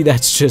movie. Maybe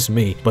that's just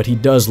me, but he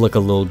does look a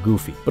little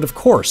goofy. But of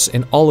course,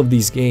 in all of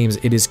these games,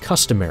 it is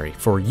customary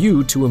for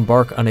you to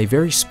embark on a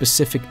very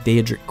specific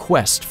Daedric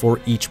quest for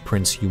each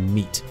prince you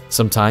meet.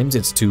 Sometimes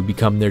it's to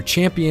become their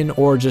champion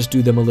or just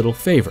do them a little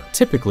favor,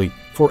 typically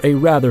for a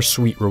rather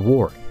sweet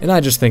reward. And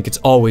I just think it's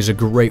always a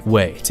great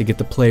way to get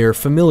the player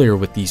familiar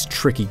with these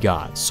tricky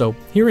gods. So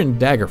here in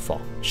Daggerfall,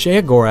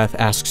 Sheogorath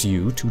asks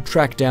you to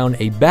track down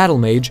a battle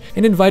mage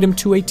and invite him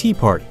to a tea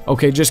party.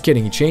 Okay, just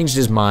kidding, he changed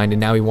his mind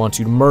and now he wants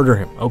you to murder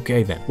him.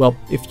 Okay then. Well,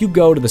 if you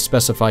go to the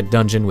specified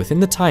dungeon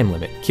within the time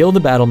limit, kill the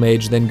battle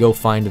mage, then go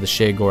find the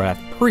Sheogorath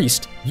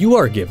priest, you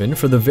are given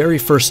for the very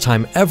first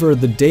time ever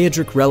the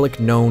Daedric relic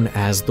known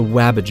as the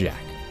Wabbajack.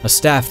 A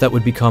staff that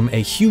would become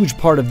a huge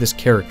part of this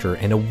character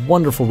and a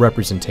wonderful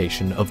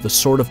representation of the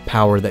sort of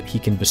power that he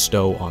can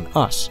bestow on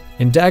us.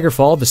 In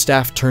Daggerfall, the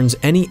staff turns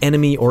any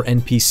enemy or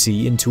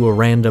NPC into a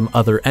random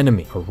other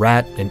enemy, a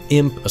rat, an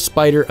imp, a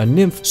spider, a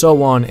nymph,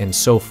 so on and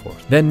so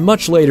forth. Then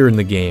much later in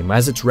the game,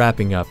 as it's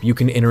wrapping up, you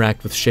can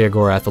interact with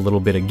Sheogorath a little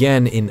bit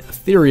again. In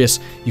Aetherius,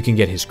 you can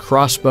get his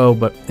crossbow,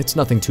 but it's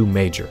nothing too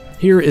major.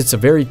 Here it's a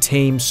very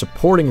tame,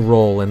 supporting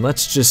role, and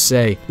let's just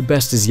say, the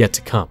best is yet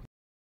to come.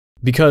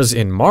 Because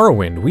in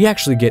Morrowind, we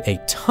actually get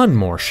a ton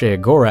more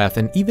Sheogorath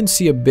and even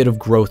see a bit of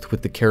growth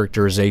with the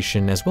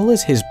characterization as well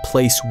as his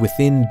place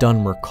within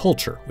Dunmer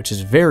culture, which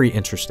is very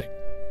interesting.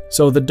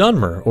 So the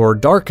Dunmer, or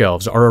Dark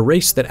Elves, are a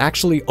race that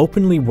actually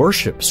openly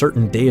worship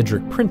certain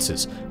Daedric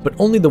princes, but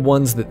only the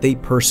ones that they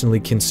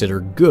personally consider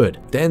good.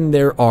 Then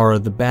there are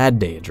the bad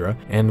Daedra,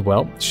 and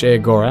well,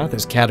 Sheogorath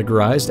is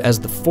categorized as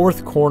the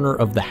fourth corner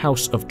of the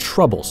House of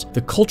Troubles,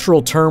 the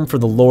cultural term for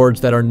the lords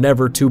that are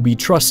never to be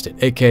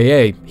trusted,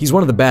 aka he's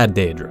one of the bad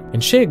Daedra.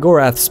 And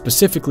Sheogorath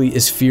specifically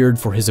is feared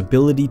for his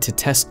ability to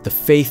test the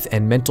faith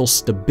and mental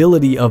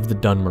stability of the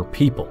Dunmer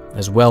people,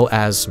 as well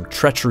as some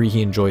treachery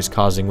he enjoys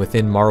causing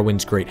within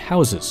Morrowind's great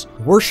houses.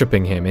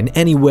 Worshipping him in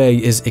any way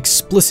is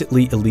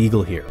explicitly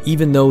illegal here,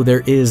 even though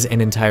there is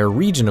an entire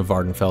region of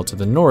Vardenfell to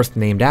the north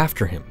named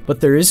after him. But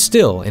there is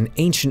still an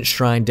ancient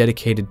shrine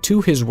dedicated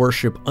to his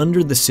worship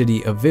under the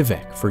city of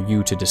Vivec for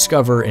you to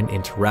discover and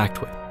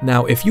interact with.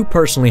 Now, if you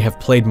personally have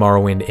played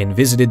Morrowind and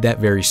visited that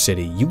very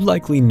city, you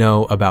likely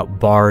know about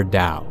Bar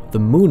Dao, the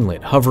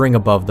moonlit hovering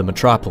above the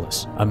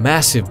metropolis. A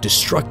massive,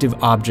 destructive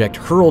object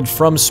hurled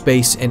from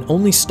space and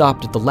only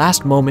stopped at the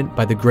last moment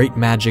by the great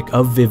magic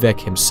of Vivec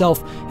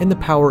himself and the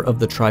power of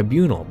the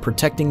Tribunal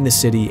protecting the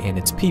city and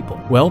its people.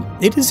 Well,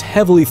 it is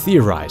heavily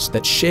theorized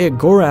that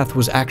Sheogorath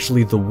was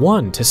actually the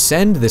one to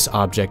send this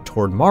object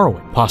toward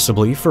Morrowind,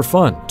 possibly for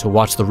fun, to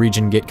watch the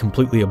region get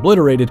completely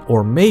obliterated,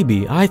 or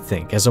maybe, I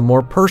think, as a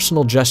more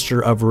personal gesture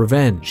of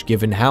revenge,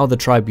 given how the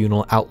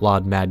Tribunal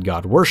outlawed mad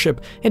god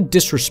worship and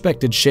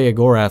disrespected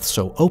Sheogorath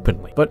so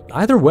openly. But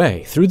either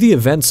way, through the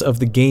events of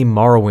the game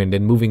Morrowind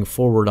and moving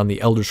forward on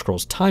the Elder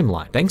Scrolls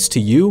timeline, thanks to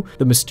you,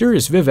 the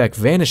mysterious Vivec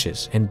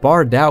vanishes and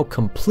Bar Dao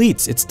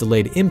completes its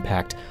delayed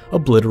impact,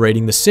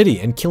 obliterating the city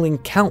and killing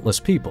countless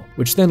people,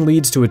 which then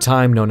leads to a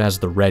time known as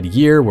the Red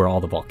Year, where all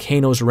the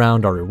volcanoes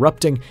around are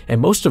erupting and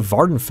most of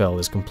Vvardenfell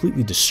is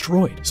completely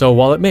destroyed. So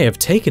while it may have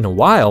taken a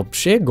while,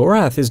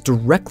 Sheogorath is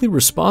directly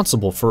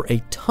responsible for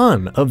a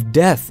ton of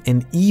death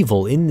and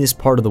evil in this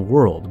part of the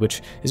world,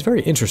 which is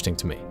very interesting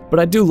to me. But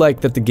I do like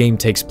that the game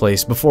takes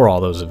place before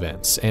all those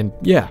events, and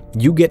yeah,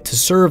 you get to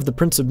serve the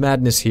Prince of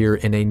Madness here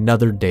in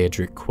another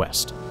Daedric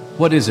quest.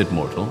 What is it,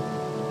 mortal?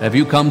 Have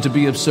you come to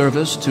be of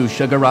service to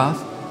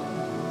Sheogorath?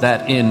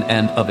 That in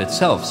and of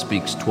itself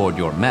speaks toward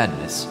your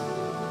madness.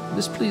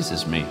 This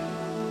pleases me.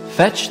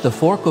 Fetch the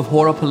Fork of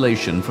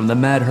Horripilation from the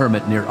Mad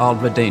Hermit near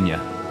Aldredania.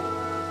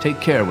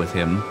 Take care with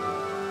him.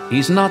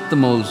 He's not the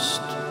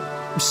most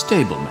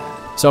stable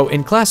man. So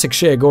in classic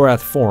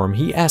Sheogorath form,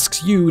 he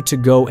asks you to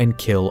go and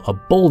kill a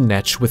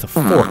bullnetch with a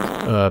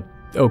fork.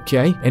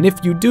 Okay. And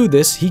if you do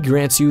this, he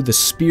grants you the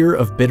Spear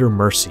of Bitter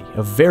Mercy,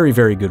 a very,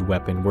 very good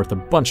weapon worth a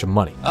bunch of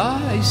money.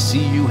 I see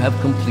you have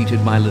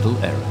completed my little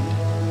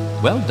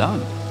errand. Well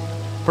done.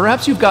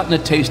 Perhaps you've gotten a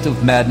taste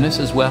of madness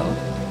as well?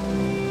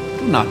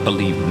 Do not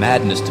believe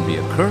madness to be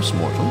a curse,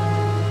 mortal.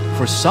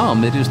 For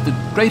some, it is the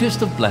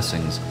greatest of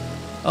blessings.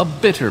 A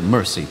bitter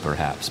mercy,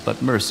 perhaps,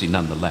 but mercy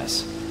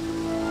nonetheless.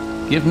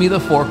 Give me the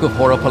Fork of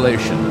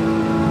Horripilation.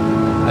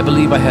 I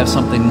believe I have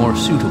something more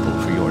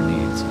suitable for your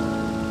needs.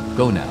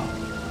 Go now.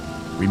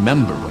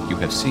 Remember what you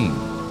have seen.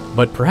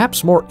 But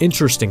perhaps more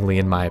interestingly,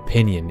 in my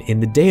opinion, in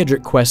the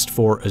Daedric quest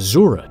for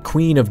Azura,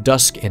 Queen of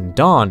Dusk and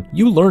Dawn,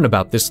 you learn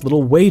about this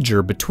little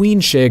wager between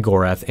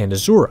Sheogorath and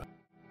Azura.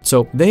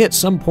 So they at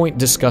some point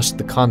discussed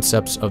the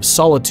concepts of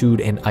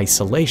solitude and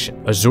isolation.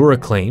 Azura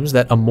claims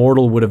that a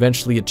mortal would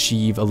eventually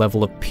achieve a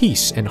level of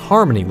peace and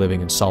harmony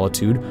living in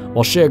solitude,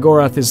 while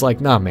Sheogorath is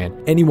like, nah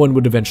man, anyone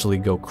would eventually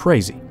go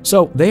crazy.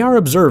 So they are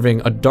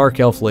observing a dark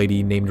elf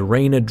lady named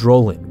Reyna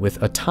Drolin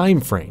with a time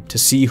frame to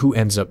see who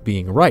ends up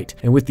being right,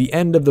 and with the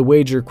end of the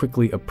wager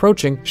quickly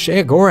approaching,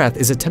 Sheogorath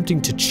is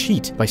attempting to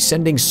cheat by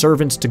sending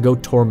servants to go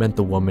torment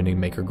the woman and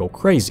make her go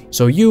crazy.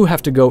 So you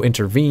have to go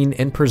intervene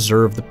and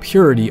preserve the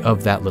purity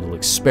of that little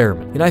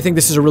experiment. And I think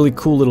this is a really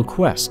cool little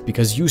quest,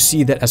 because you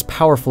see that as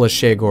powerful as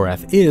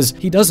Sheogorath is,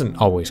 he doesn't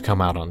always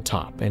come out on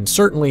top, and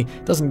certainly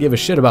doesn't give a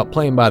shit about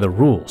playing by the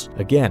rules.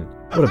 Again,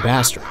 what a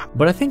bastard.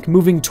 But I think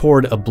moving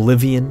toward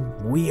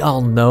Oblivion, we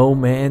all know,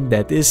 man,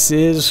 that this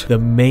is the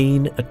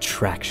main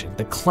attraction,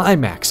 the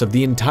climax of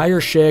the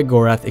entire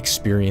Sheogorath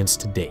experience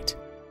to date.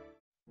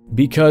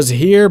 Because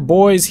here,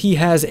 boys, he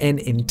has an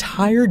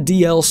entire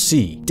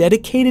DLC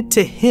dedicated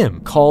to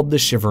him called the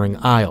Shivering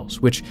Isles,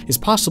 which is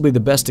possibly the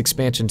best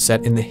expansion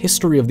set in the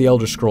history of the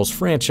Elder Scrolls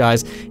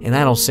franchise, and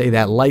I don't say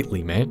that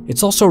lightly, man.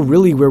 It's also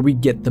really where we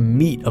get the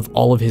meat of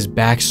all of his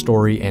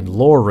backstory and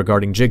lore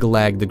regarding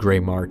Jyggalag, the Grey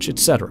March,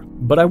 etc.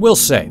 But I will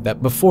say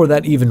that before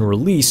that even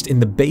released,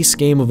 in the base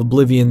game of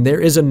Oblivion,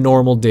 there is a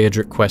normal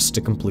Daedric quest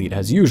to complete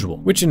as usual,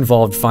 which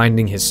involved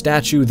finding his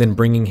statue, then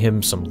bringing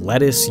him some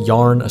lettuce,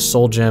 yarn, a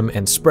soul gem,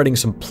 and spreading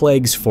some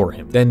plagues for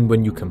him. Then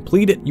when you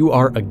complete it, you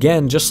are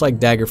again, just like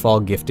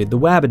Daggerfall, gifted the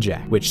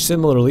Wabbajak, which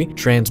similarly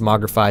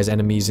transmogrifies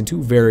enemies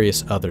into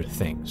various other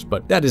things,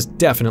 but that is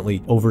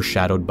definitely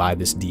overshadowed by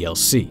this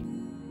DLC.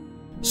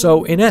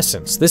 So in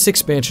essence, this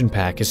expansion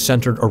pack is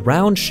centered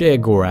around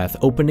Sheogorath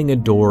opening a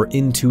door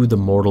into the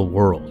mortal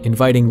world,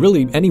 inviting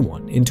really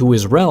anyone into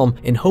his realm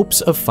in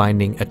hopes of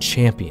finding a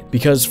champion.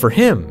 Because for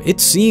him, it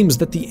seems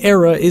that the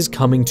era is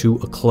coming to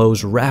a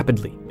close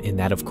rapidly, and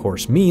that of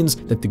course means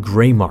that the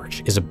Grey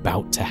March is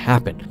about to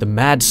happen. The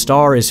Mad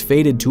Star is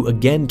fated to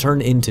again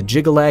turn into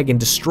Jyggalag and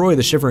destroy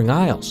the Shivering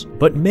Isles.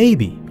 But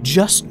maybe,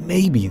 just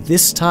maybe,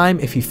 this time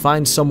if he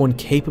finds someone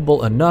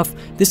capable enough,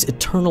 this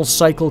eternal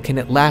cycle can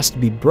at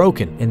last be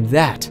broken, and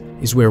that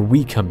is where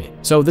we come in.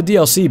 So the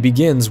DLC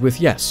begins with,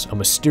 yes, a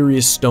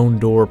mysterious stone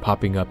door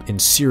popping up in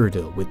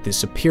Cyrodiil with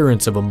this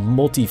appearance of a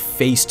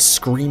multi-faced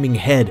screaming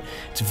head.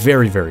 It's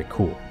very, very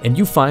cool. And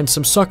you find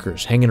some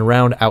suckers hanging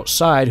around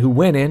outside who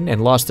went in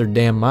and lost their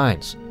damn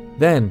minds.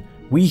 Then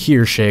we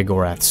hear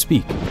Sheogorath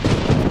speak.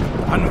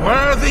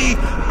 Unworthy,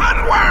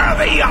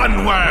 unworthy,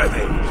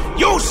 unworthy!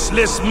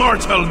 Useless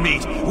mortal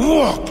meat,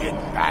 walking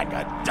bag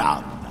of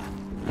dung!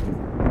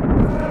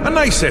 A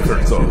nice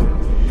effort, though.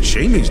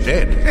 Shame he's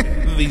dead.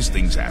 These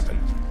things happen.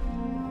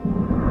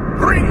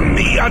 Bring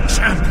me a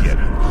champion!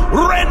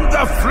 Rend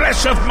the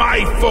flesh of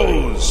my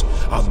foes!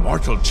 A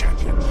mortal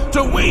champion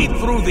to wade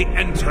through the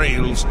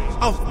entrails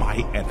of my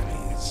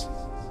enemies.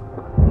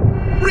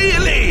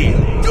 Really?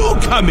 Do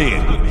come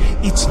in!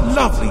 It's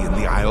lovely in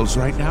the Isles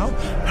right now.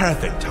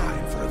 Perfect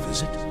time for a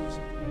visit.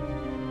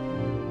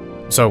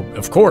 So,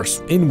 of course,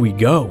 in we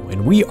go,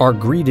 and we are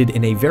greeted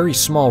in a very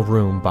small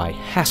room by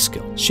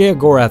Haskell,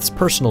 Sheogorath's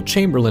personal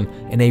chamberlain,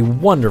 and a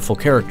wonderful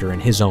character in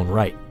his own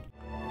right.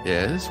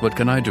 Yes, what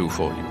can I do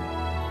for you?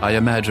 I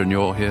imagine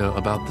you're here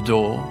about the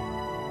door?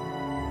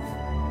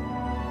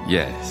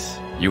 Yes,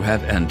 you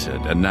have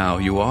entered, and now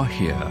you are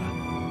here.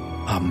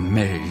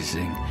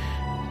 Amazing.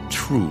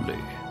 Truly.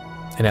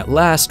 And at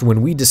last,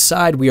 when we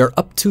decide we are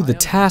up to the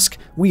task,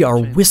 we are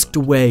whisked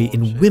away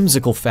in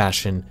whimsical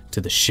fashion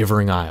to the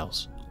Shivering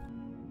Isles.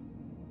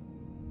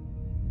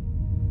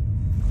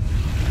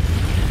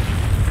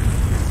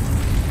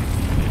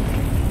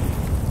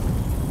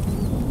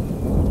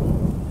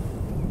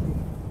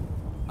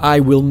 I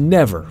will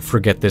never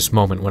forget this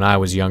moment when I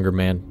was younger,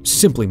 man.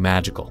 Simply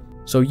magical.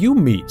 So you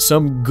meet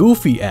some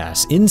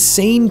goofy-ass,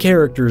 insane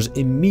characters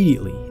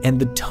immediately, and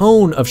the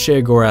tone of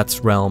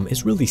Sheogorath's realm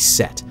is really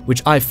set,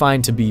 which I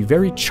find to be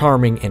very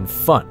charming and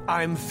fun.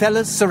 I'm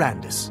Fellas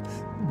Sarandis.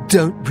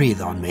 Don't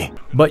breathe on me.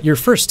 But your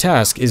first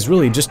task is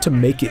really just to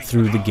make it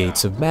through the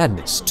Gates of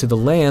Madness, to the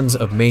lands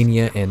of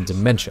Mania and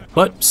Dementia.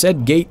 But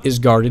said gate is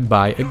guarded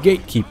by a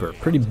gatekeeper,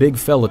 pretty big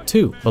fella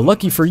too. But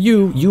lucky for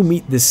you, you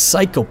meet this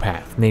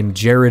psychopath named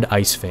Jared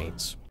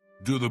Icefanes.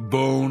 Do the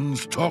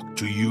bones talk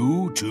to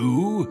you,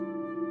 too?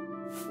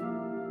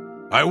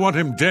 I want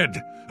him dead.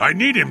 I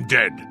need him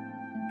dead.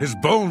 His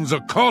bones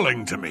are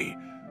calling to me.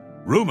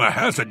 Rumor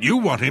has it you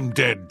want him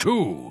dead,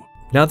 too.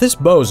 Now this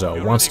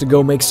bozo wants to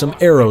go make some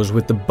arrows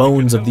with the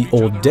bones of the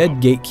old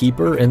dead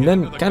gatekeeper and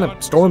then kind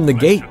of storm the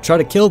gate, try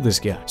to kill this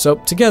guy. So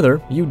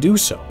together, you do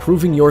so,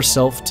 proving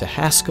yourself to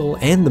Haskell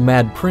and the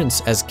Mad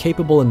Prince as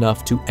capable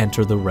enough to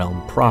enter the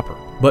realm proper.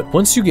 But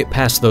once you get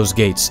past those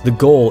gates, the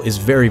goal is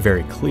very,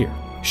 very clear.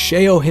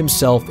 Sheo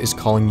himself is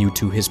calling you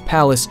to his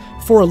palace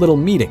for a little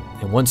meeting,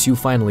 and once you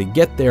finally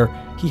get there,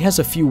 he has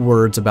a few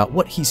words about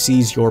what he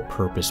sees your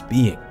purpose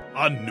being.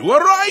 A new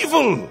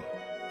arrival!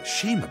 A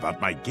shame about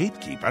my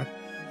gatekeeper.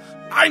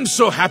 I'm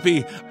so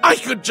happy I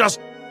could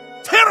just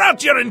tear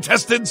out your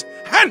intestines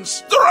and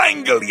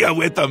strangle you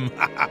with them.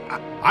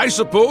 I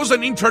suppose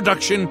an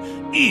introduction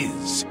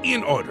is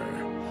in order.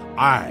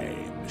 I'm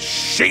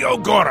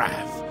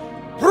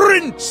Sheogorath,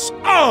 Prince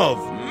of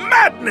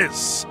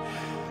Madness,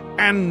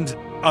 and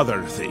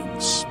other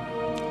things.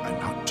 I'm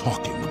not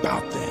talking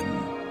about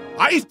them.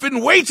 I've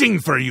been waiting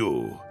for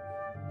you,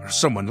 or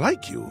someone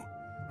like you,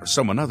 or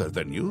someone other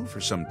than you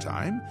for some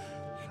time.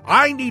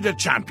 I need a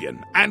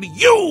champion, and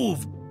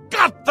you've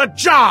got the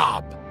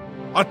job!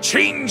 A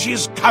change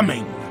is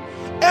coming.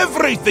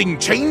 Everything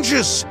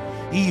changes,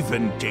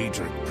 even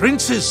daedric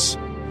princes,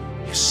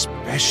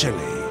 especially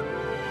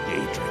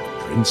daedric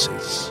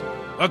princes.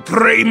 A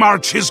Grey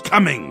March is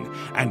coming,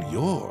 and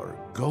you're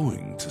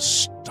going to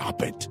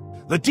stop it.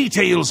 The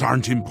details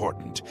aren't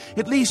important,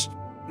 at least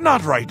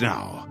not right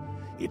now.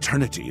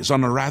 Eternity is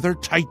on a rather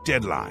tight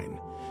deadline.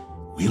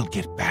 We'll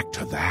get back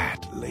to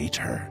that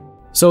later.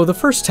 So the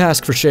first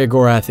task for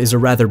Sheogorath is a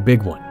rather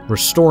big one,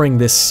 restoring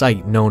this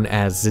site known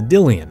as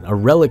Zidillion, a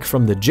relic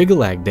from the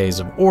Jyggalag days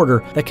of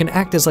Order that can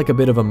act as like a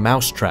bit of a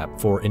mousetrap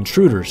for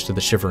intruders to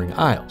the Shivering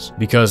Isles.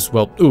 Because,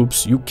 well,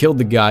 oops, you killed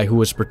the guy who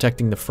was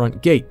protecting the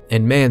front gate.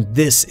 And man,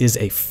 this is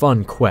a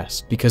fun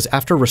quest, because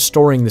after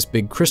restoring this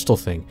big crystal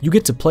thing, you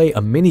get to play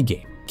a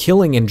minigame,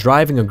 killing and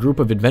driving a group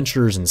of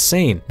adventurers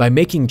insane by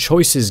making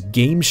choices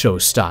game show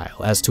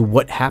style as to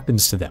what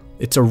happens to them.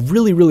 It's a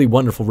really, really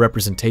wonderful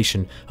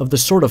representation of the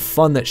sort of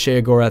fun that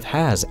Sheogorath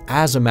has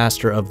as a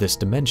master of this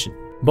dimension.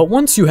 But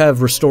once you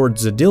have restored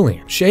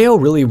Zidillion,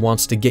 Sheo really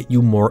wants to get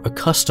you more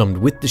accustomed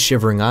with the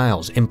Shivering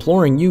Isles,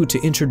 imploring you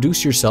to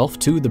introduce yourself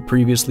to the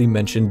previously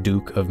mentioned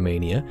Duke of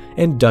Mania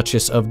and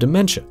Duchess of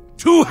Dementia.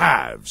 Two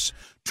halves,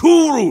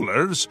 two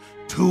rulers,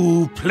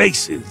 two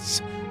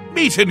places.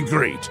 Meet and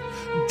greet.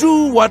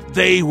 Do what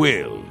they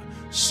will,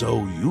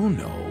 so you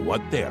know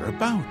what they're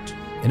about.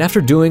 And after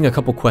doing a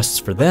couple quests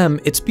for them,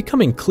 it's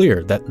becoming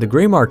clear that the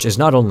Grey March is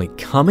not only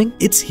coming,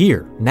 it's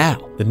here,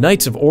 now. The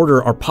Knights of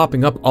Order are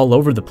popping up all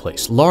over the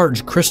place,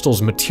 large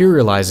crystals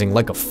materializing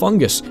like a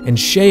fungus, and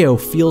Sheo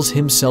feels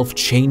himself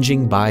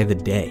changing by the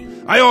day.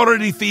 I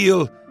already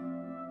feel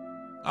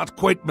not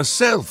quite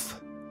myself.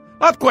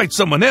 Not quite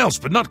someone else,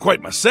 but not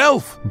quite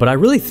myself. But I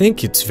really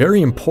think it's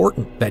very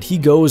important that he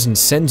goes and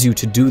sends you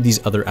to do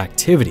these other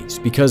activities,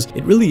 because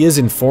it really is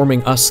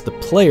informing us, the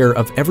player,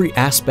 of every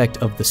aspect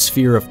of the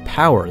sphere of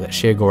power that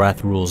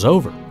Sheogorath rules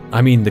over.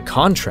 I mean, the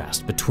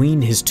contrast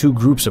between his two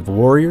groups of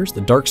warriors,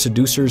 the Dark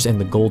Seducers and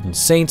the Golden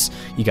Saints,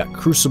 you got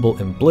Crucible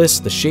and Bliss,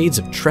 the shades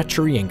of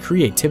treachery and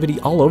creativity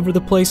all over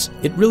the place.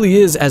 It really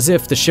is as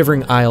if the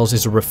Shivering Isles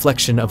is a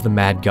reflection of the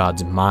Mad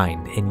God's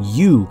mind, and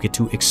you get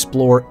to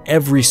explore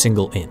every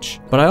single inch.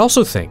 But I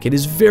also think it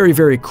is very,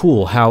 very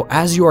cool how,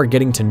 as you are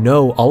getting to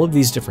know all of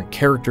these different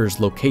characters,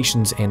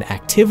 locations, and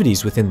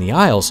activities within the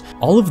Isles,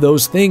 all of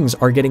those things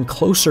are getting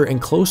closer and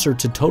closer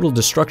to total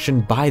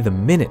destruction by the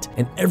minute,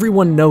 and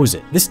everyone knows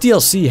it. This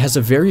DLC has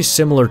a very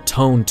similar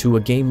tone to a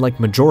game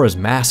like Majora's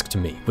Mask to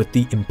me, with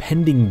the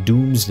impending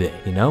doomsday,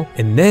 you know?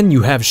 And then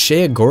you have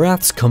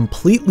Sheogorath's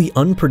completely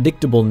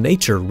unpredictable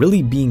nature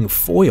really being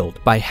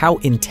foiled by how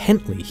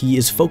intently he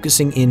is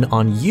focusing in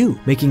on you,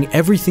 making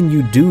everything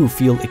you do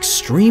feel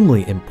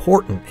extremely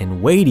important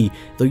and weighty,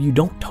 though you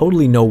don't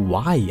totally know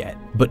why yet.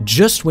 But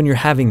just when you're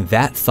having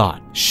that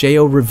thought,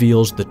 Sheo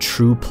reveals the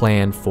true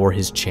plan for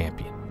his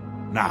champion.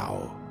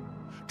 Now,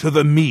 to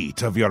the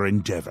meat of your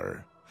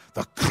endeavor.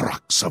 The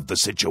crux of the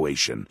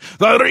situation,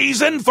 the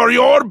reason for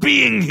your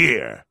being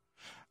here,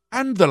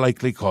 and the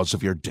likely cause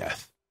of your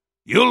death.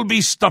 You'll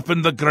be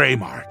stopping the Grey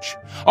March,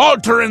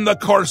 altering the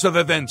course of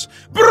events,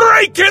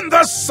 breaking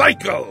the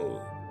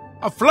cycle.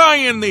 A fly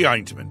in the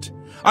ointment,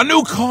 a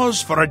new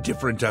cause for a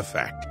different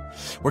effect.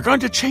 We're going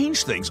to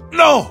change things.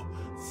 No,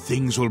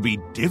 things will be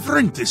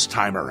different this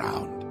time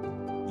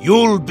around.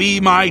 You'll be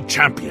my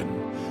champion,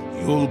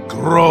 You'll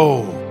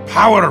grow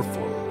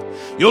powerful.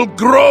 You'll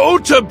grow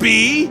to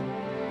be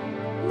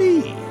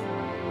me.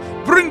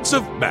 Prince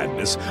of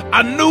Madness,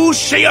 a new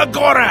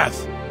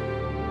Sheogorath.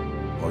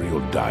 Or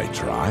you'll die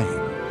trying.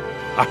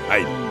 I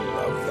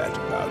love that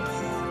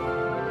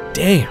about you.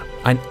 Damn.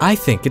 And I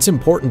think it's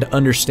important to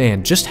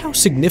understand just how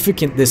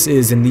significant this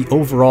is in the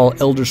overall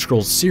Elder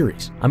Scrolls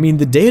series. I mean,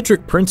 the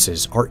Daedric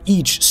princes are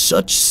each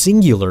such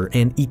singular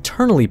and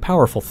eternally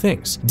powerful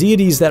things,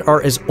 deities that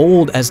are as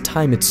old as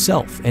time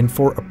itself, and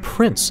for a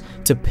prince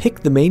to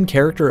pick the main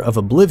character of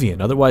Oblivion,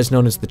 otherwise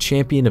known as the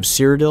champion of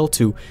Cyrodiil,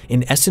 to,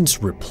 in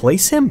essence,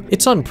 replace him?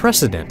 It's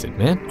unprecedented,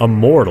 man. A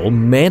mortal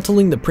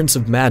mantling the Prince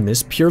of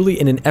Madness purely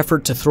in an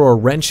effort to throw a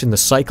wrench in the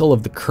cycle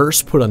of the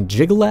curse put on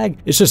Jyggalag?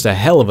 It's just a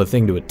hell of a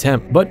thing to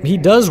attempt, but he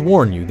does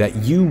warn you that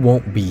you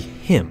won't be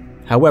him.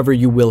 However,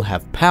 you will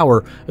have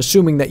power,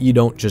 assuming that you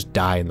don't just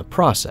die in the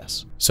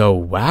process. So,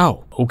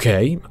 wow,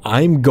 okay,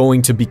 I'm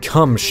going to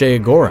become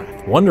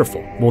Sheogorath.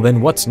 Wonderful. Well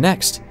then what's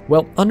next?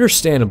 Well,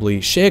 understandably,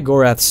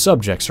 Sheogorath's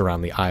subjects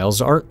around the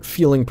Isles aren't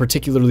feeling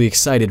particularly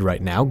excited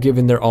right now,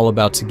 given they're all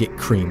about to get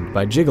creamed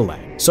by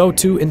Jyggalag. So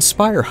to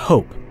inspire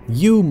hope,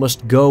 you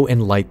must go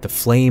and light the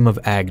flame of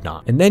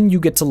Agnon, and then you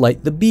get to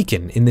light the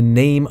beacon in the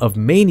name of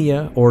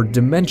Mania or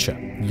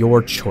Dementia,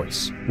 your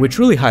choice. Which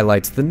really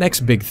highlights the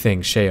next big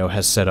thing Sheo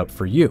has set up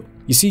for you.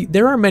 You see,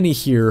 there are many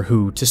here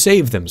who, to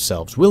save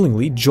themselves,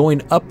 willingly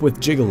join up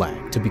with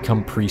Jyggalag to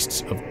become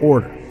priests of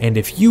order. And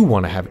if you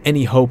want to have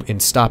any hope in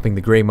stopping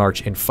the Grey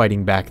March and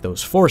fighting back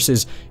those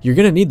forces, you're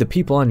gonna need the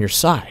people on your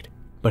side.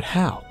 But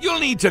how?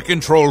 You'll need to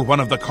control one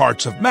of the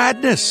courts of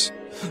madness.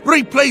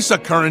 Replace a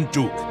current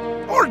duke.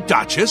 Or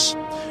Duchess,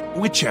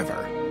 whichever.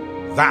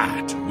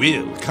 That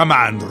will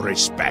command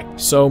respect.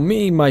 So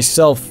me,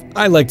 myself,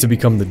 I like to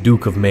become the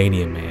Duke of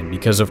Mania, man,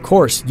 because of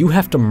course, you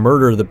have to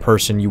murder the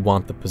person you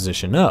want the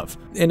position of.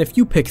 And if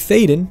you pick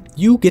Théoden,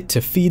 you get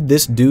to feed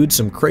this dude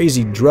some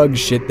crazy drug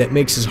shit that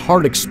makes his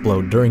heart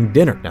explode during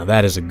dinner. Now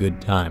that is a good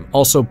time.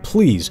 Also,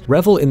 please,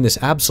 revel in this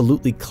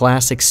absolutely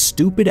classic,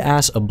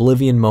 stupid-ass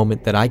Oblivion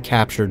moment that I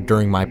captured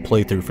during my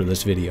playthrough for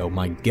this video,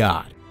 my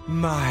god.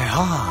 My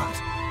heart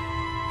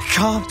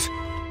can't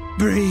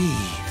breathe.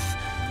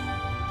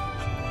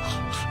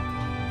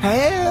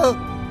 Help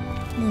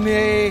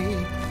me.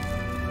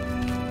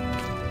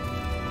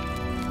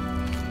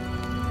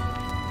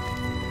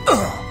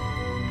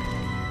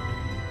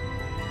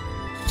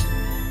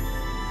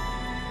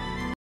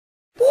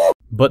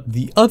 But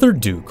the other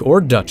Duke or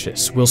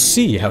Duchess will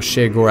see how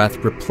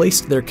Sheogorath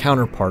replaced their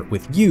counterpart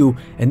with you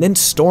and then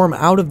storm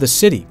out of the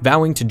city,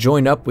 vowing to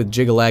join up with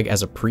Jyggalag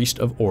as a priest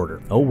of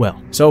order. Oh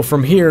well. So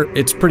from here,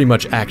 it's pretty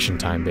much action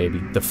time,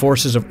 baby. The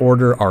forces of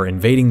order are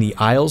invading the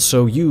Isles,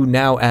 so you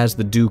now as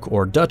the Duke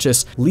or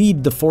Duchess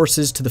lead the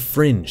forces to the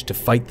fringe to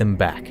fight them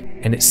back.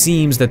 And it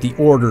seems that the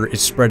order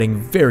is spreading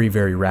very,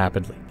 very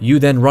rapidly. You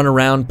then run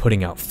around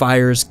putting out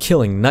fires,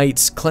 killing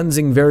knights,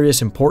 cleansing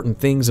various important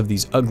things of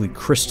these ugly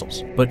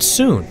crystals. But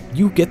soon,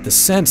 you get the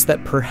sense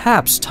that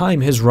perhaps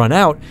time has run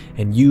out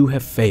and you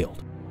have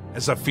failed.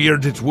 As I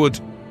feared it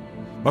would,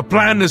 my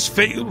plan has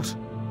failed.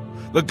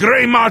 The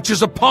Grey March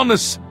is upon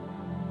us,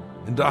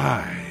 and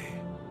I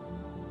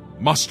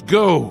must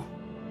go.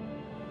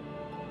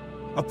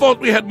 I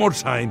thought we had more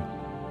time.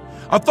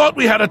 I thought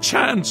we had a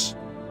chance.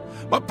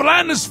 My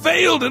plan has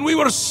failed and we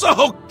were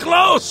so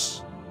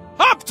close.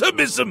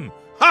 Optimism!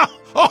 How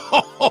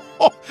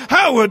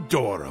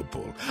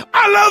adorable.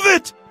 I love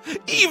it!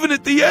 Even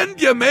at the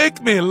end, you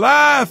make me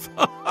laugh.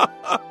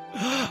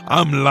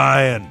 I'm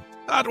lying.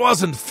 That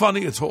wasn't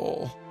funny at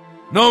all.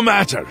 No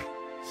matter.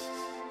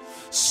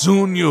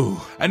 Soon you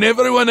and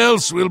everyone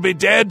else will be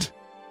dead,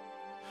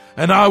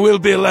 and I will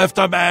be left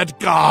a mad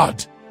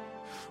god,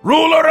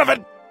 ruler of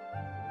a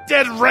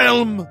dead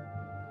realm.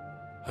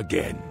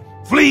 Again,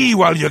 flee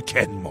while you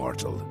can,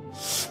 mortal.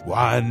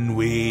 When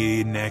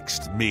we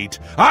next meet,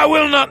 I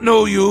will not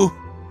know you,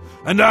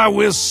 and I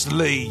will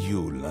slay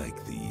you like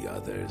the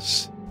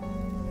others.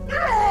 The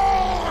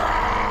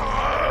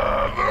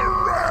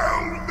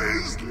realm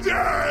is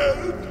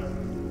dead!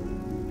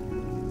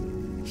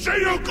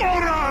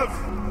 Sheogorath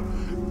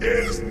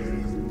is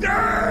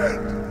dead!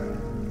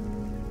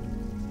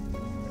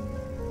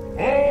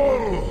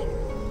 All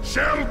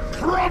shall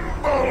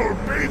crumble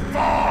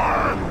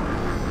before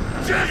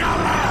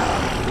Jyggalag!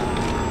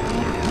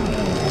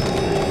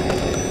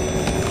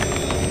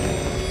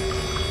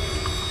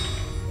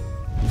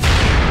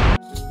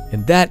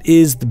 And that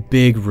is the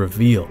big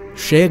reveal.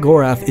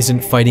 Sheogorath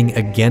isn't fighting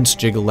against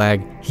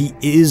Jyggalag, he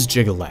is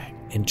Jyggalag.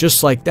 And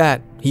just like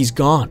that, he's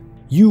gone.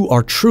 You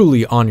are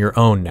truly on your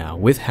own now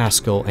with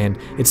Haskell, and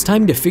it's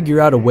time to figure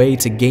out a way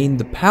to gain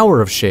the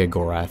power of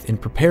Sheogorath and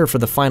prepare for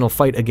the final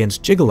fight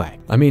against Jyggalag.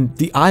 I mean,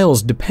 the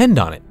Isles depend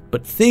on it,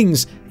 but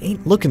things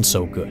ain't looking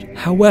so good.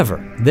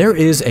 However, there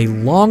is a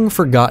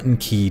long-forgotten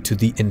key to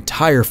the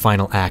entire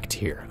final act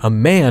here, a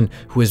man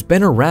who has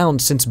been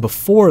around since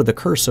before the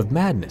Curse of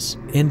Madness,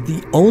 and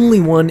the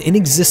only one in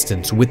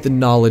existence with the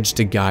knowledge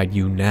to guide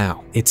you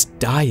now. It's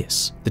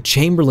Daius, the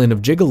Chamberlain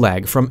of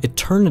Jyggalag from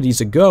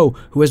eternities ago,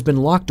 who has been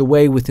locked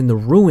away within the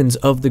ruins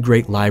of the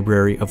Great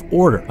Library of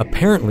Order,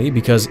 apparently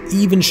because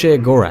even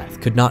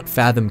Sheogorath could not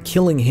fathom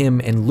killing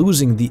him and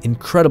losing the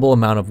incredible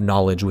amount of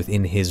knowledge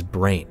within his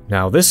brain.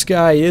 Now, this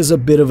guy is a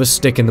bit of a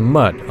stick in the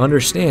mud,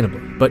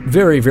 understandably, but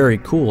very, very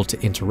cool to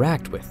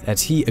interact with,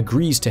 as he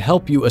agrees to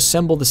help you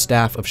assemble the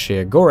Staff of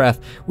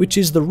Sheogorath, which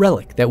is the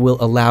relic that will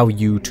allow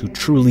you to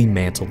truly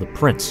mantle the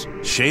prince.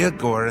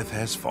 Sheogorath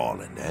has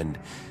fallen, and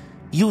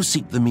you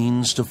seek the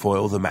means to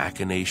foil the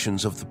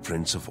machinations of the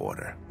Prince of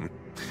Order.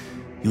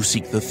 You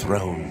seek the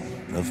throne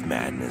of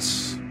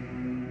madness.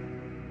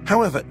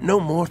 However, no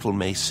mortal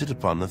may sit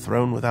upon the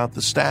throne without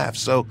the staff,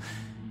 so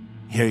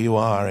here you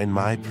are in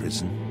my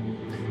prison,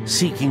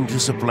 seeking to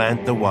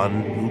supplant the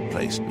one who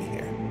placed me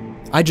here.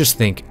 I just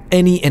think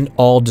any and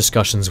all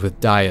discussions with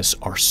Daius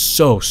are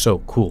so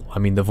cool. I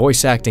mean, the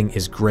voice acting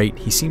is great.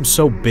 He seems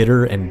so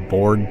bitter and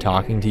bored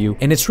talking to you,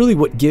 and it's really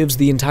what gives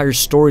the entire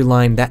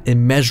storyline that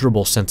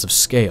immeasurable sense of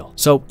scale.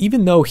 So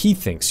even though he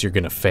thinks you're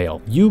gonna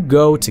fail, you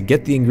go to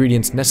get the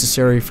ingredients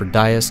necessary for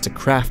Daius to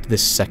craft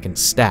this second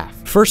staff.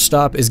 First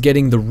stop is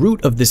getting the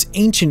root of this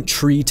ancient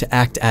tree to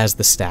act as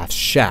the staff's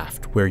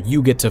shaft, where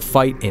you get to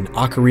fight in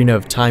Ocarina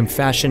of Time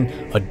fashion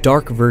a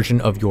dark version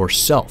of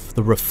yourself,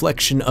 the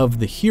reflection of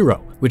the hero,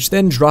 which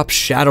then drops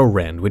Shadow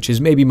Rend, which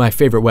is maybe my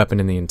favorite weapon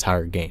in the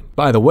entire game.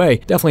 By the way,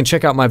 definitely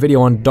check out my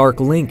video on Dark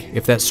Link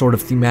if that sort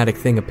of thematic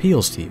thing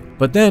appeals to you.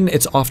 But then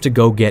it's off to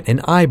go get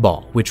an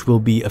eyeball, which will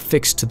be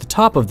affixed to the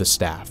top of the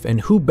staff,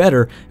 and who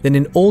better than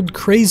an old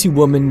crazy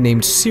woman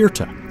named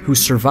Sirta, who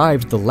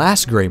survived the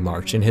last Grey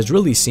March and has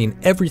really seen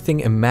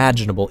everything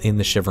imaginable in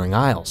the Shivering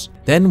Isles.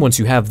 Then once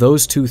you have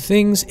those two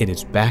things, it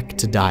is back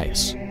to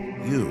Daius.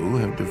 You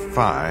have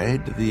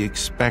defied the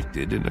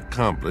expected and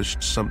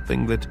accomplished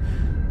something that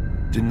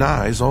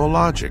denies all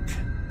logic.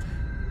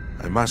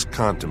 I must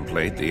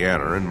contemplate the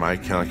error in my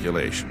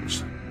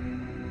calculations.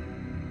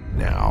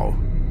 Now,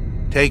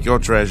 take your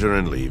treasure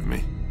and leave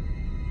me.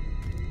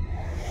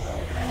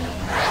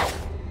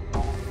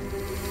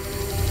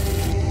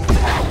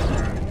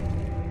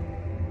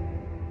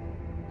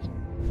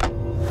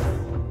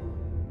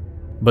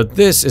 But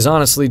this is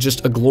honestly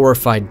just a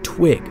glorified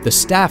twig. The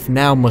staff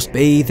now must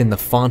bathe in the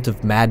font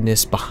of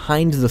madness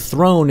behind the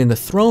throne in the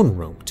throne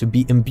room to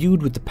be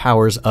imbued with the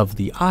powers of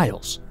the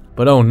Isles.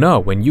 But oh no,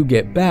 when you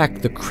get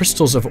back, the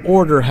crystals of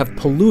order have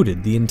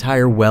polluted the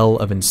entire well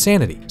of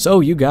insanity.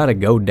 So you gotta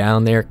go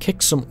down there,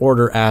 kick some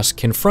order ass,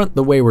 confront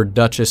the wayward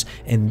Duchess,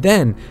 and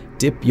then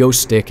dip yo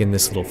stick in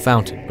this little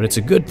fountain. But it's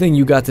a good thing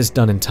you got this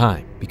done in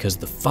time, because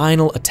the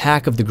final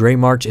attack of the Grey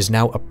March is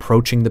now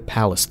approaching the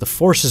palace. The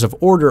forces of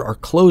order are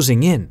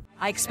closing in.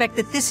 I expect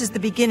that this is the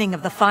beginning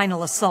of the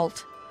final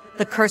assault.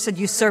 The cursed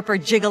usurper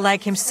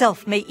Jyggalag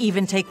himself may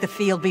even take the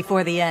field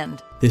before the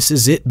end. This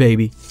is it,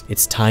 baby.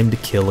 It's time to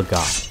kill a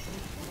god.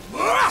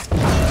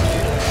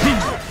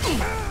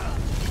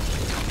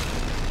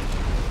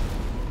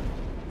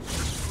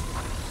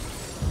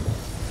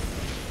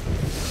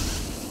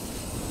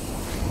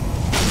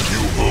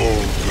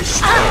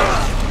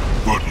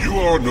 But you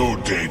are no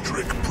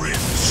daedric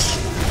prince.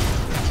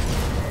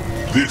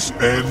 This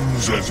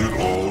ends as it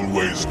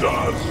always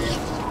does.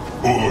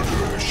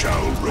 Order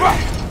shall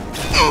reign.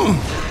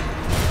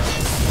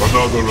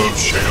 Another of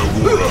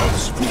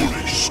Sheogorath's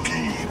foolish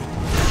scheme.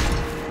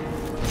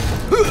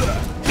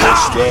 Your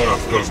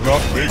staff does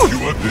not make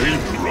you a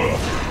daedra,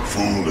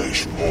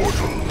 foolish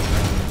mortal.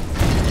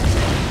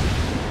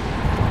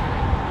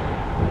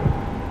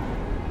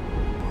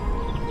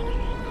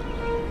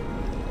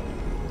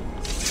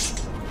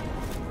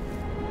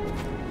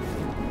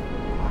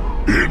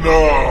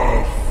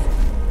 Enough!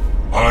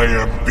 I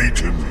am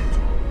beaten.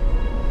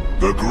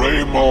 The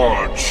Grey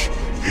March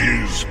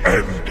is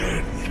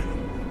ended.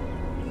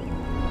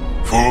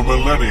 For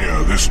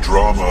millennia, this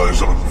drama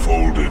has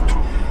unfolded,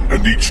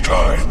 and each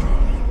time,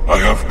 I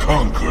have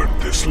conquered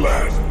this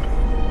land,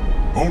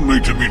 only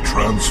to be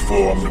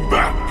transformed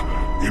back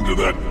into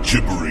that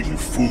gibbering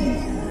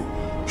fool,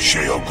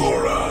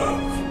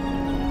 Sheogorath.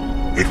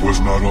 It was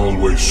not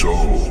always so.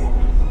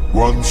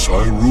 Once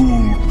I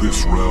ruled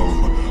this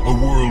realm, a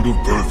world of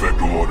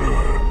perfect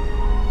order.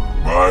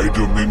 My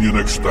dominion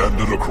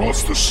expanded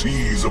across the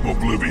seas of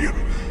Oblivion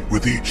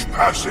with each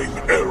passing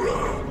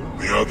era.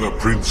 The other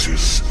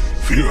princes,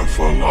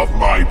 fearful of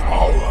my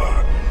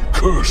power,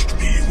 cursed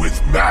me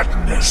with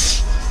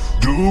madness,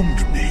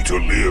 doomed me to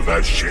live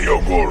as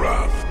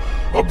Sheogorath,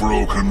 a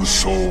broken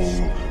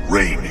soul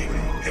reigning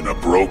in a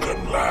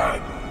broken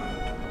land.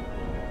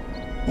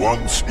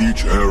 Once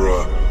each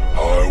era,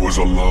 I was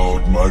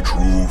allowed my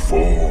true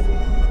form,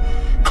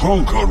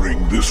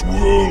 conquering this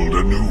world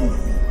anew.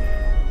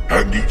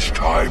 And each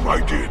time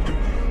I did,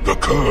 the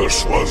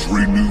curse was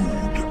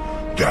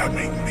renewed,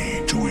 damning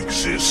me to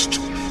exist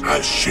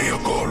as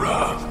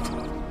Sheogorath.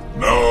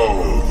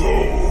 Now,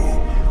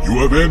 though, You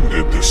have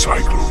ended the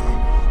cycle.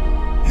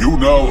 You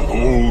now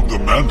hold the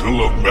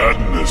mantle of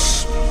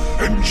madness,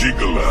 and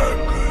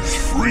Jyggalag is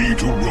free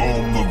to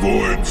roam the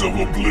voids of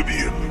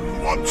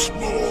Oblivion once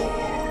more.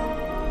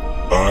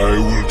 I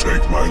will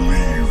take my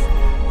leave,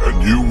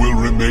 and you will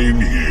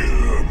remain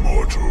here,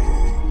 mortal.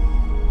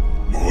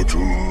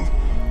 Mortal,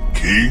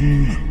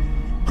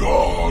 king,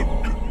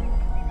 god,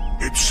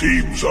 it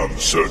seems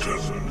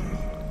uncertain.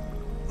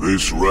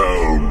 This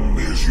realm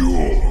is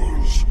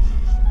yours.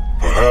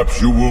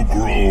 Perhaps you will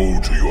grow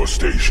to your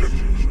station.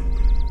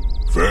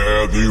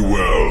 Fare thee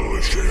well,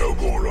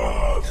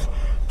 Sheogorath,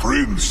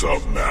 Prince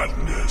of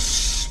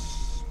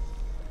Madness.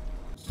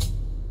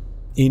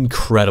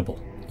 Incredible.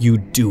 You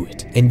do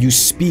it, and you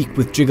speak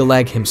with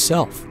Jyggalag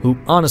himself, who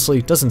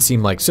honestly doesn't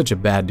seem like such a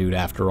bad dude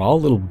after all, a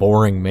little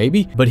boring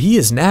maybe, but he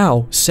is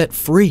now set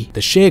free.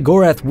 The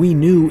Sheogorath we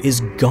knew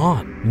is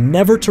gone,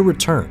 never to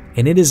return,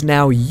 and it is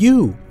now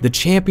you, the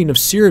champion of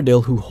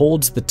Cyrodiil, who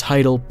holds the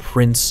title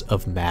Prince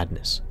of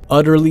Madness.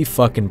 Utterly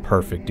fucking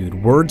perfect,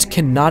 dude. Words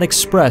cannot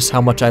express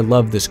how much I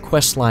love this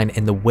questline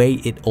and the way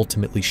it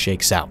ultimately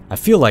shakes out. I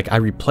feel like I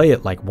replay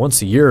it like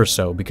once a year or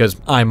so because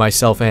I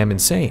myself am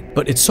insane.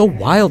 But it's so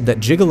wild that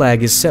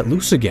Jyggalag is set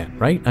loose again,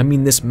 right? I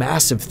mean, this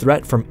massive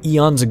threat from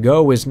eons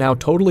ago is now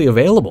totally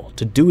available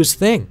to do his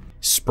thing.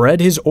 Spread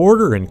his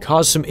order and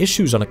cause some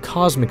issues on a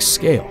cosmic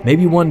scale.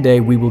 Maybe one day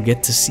we will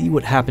get to see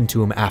what happened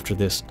to him after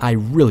this. I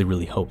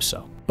really hope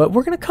so. But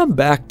we're going to come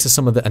back to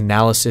some of the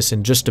analysis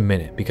in just a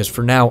minute, because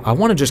for now, I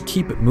want to just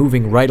keep it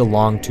moving right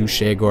along to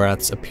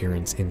Sheogorath's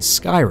appearance in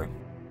Skyrim.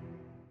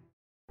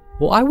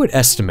 Well, I would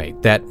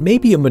estimate that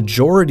maybe a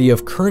majority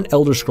of current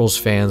Elder Scrolls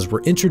fans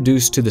were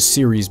introduced to the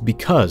series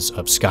because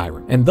of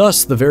Skyrim, and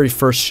thus the very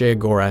first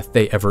Sheogorath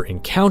they ever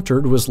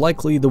encountered was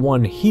likely the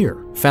one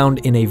here, found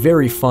in a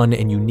very fun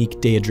and unique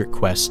daedric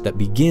quest that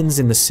begins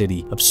in the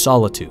city of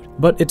Solitude.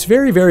 But it's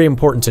very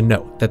important to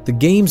note that the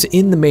games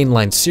in the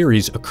mainline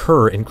series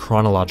occur in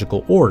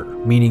chronological order,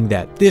 meaning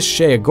that this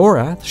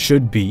Sheogorath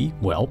should be,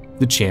 well,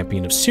 the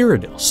champion of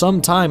Cyrodiil,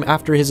 sometime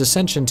after his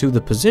ascension to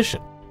the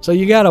position. So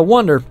you gotta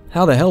wonder,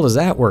 how the hell does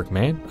that work,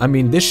 man? I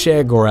mean, this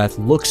Sheogorath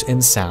looks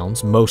and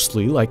sounds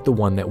mostly like the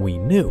one that we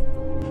knew.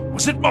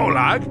 Was it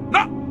Molag?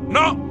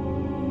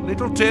 No.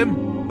 Little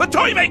Tim, the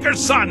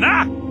Toymaker's son,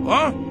 huh?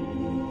 Huh?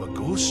 The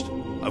ghost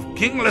of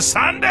King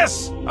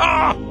Lysandus?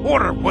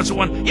 Or was it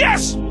one?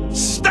 Yes!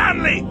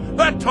 Stanley,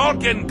 the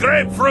talking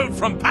grapefruit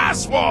from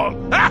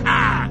Passwall! Ha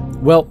ha!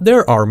 Well,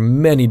 there are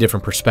many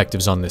different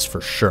perspectives on this for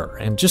sure,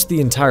 and just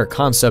the entire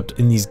concept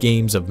in these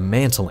games of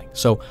mantling,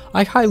 so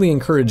I highly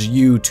encourage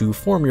you to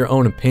form your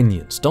own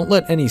opinions. Don't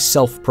let any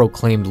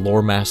self-proclaimed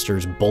lore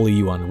masters bully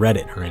you on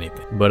Reddit or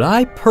anything. But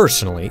I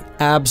personally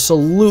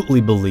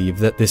absolutely believe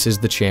that this is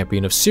the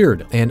champion of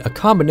Cyrodiil, and a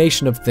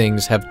combination of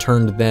things have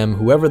turned them,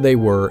 whoever they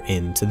were,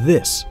 into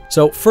this.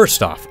 So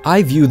first off,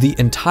 I view the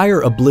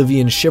entire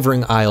Oblivion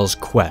Shivering Isles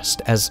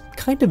quest as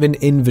kind of an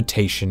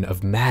invitation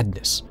of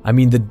madness. I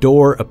mean, the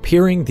door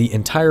appearing, the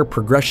entire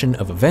progression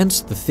of events,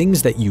 the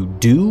things that you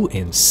do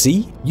and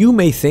see, you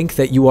may think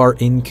that you are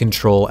in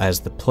control as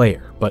the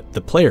player. But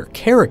the player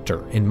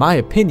character, in my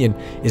opinion,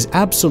 is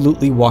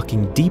absolutely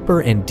walking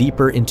deeper and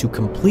deeper into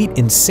complete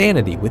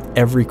insanity with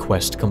every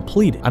quest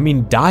completed. I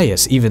mean,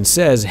 Daius even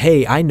says,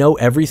 hey, I know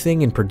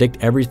everything and predict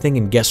everything,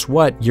 and guess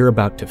what? You're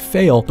about to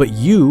fail, but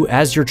you,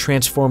 as you're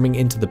transforming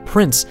into the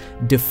prince,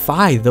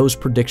 defy those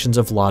predictions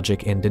of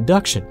logic and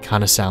deduction.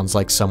 Kinda sounds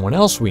like someone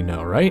else we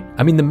know, right?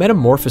 I mean, the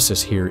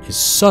metamorphosis here is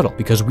subtle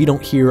because we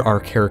don't hear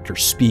our character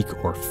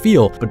speak or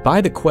feel, but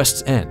by the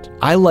quest's end,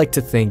 I like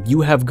to think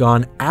you have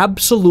gone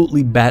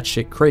absolutely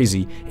batshit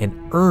crazy and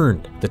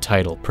earned the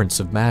title Prince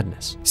of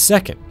Madness.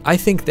 Second, I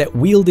think that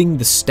wielding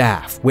the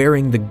staff,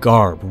 wearing the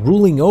garb,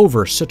 ruling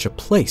over such a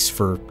place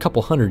for a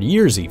couple hundred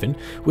years even,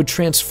 would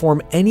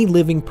transform any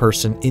living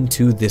person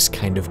into this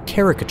kind of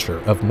caricature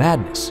of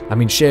madness. I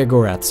mean,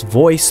 Sheogorath's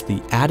voice,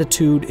 the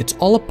attitude, it's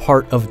all a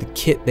part of the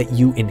kit that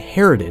you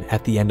inherited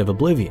at the end of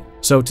Oblivion.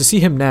 So to see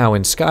him now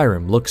in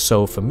Skyrim look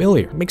so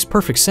familiar makes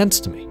perfect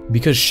sense to me,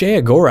 because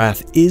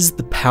Sheogorath is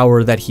the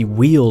power that he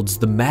wields,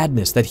 the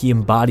madness that he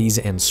embodies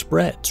and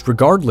spreads,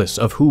 regardless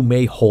of who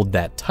may hold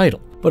that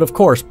title. But of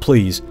course,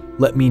 please,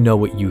 let me know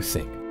what you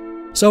think.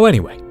 So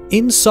anyway,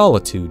 in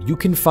Solitude, you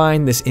can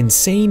find this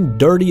insane,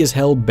 dirty as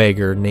hell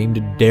beggar named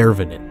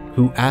Dervanin,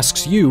 who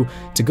asks you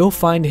to go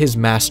find his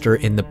master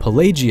in the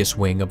Pelagius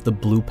wing of the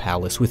Blue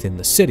Palace within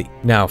the city.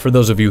 Now, for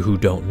those of you who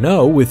don't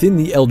know, within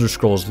the Elder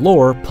Scrolls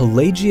lore,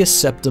 Pelagius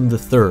Septim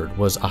III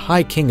was a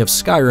High King of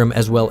Skyrim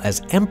as well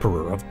as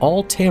Emperor of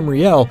all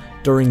Tamriel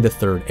during the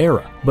Third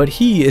Era. But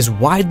he is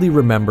widely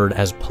remembered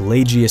as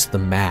Pelagius the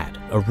Mad,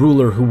 a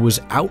ruler who was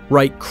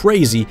outright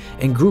crazy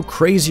and grew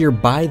crazier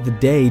by the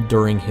day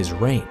during his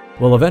reign.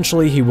 Well,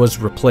 eventually he was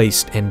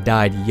replaced and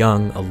died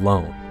young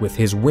alone, with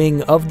his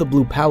wing of the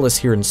Blue Palace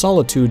here in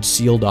Solitude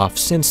sealed off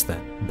since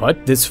then.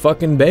 But this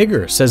fucking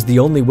beggar says the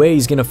only way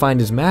he's gonna find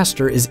his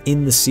master is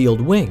in the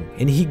sealed wing,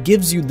 and he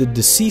gives you the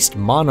deceased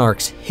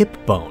monarch's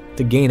hip bone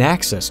to gain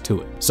access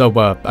to it. So,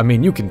 I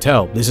mean, you can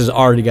tell, this has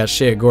already got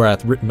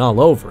Sheogorath written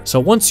all over it. So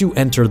once you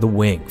enter the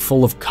wing,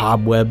 full of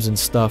cobwebs and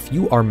stuff,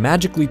 you are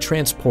magically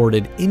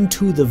transported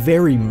into the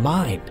very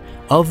mind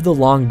of the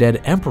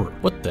long-dead emperor.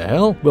 What the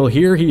hell? Well,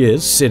 here he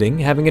is, sitting,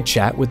 having a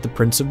chat with the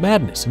Prince of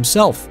Madness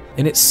himself.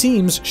 And it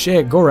seems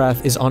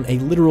Sheogorath is on a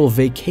literal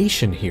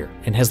vacation here,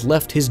 and has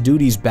left his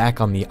duties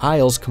back on the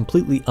Isles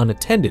completely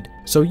unattended.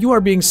 So you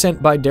are being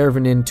sent by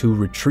Dervanin to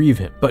retrieve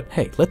him. But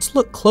hey, let's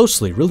look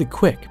closely really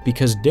quick,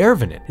 because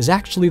Dervanin is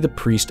actually the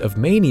priest of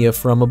Mania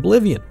from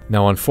Oblivion.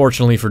 Now,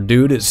 unfortunately for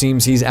Dude, it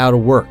seems he's out of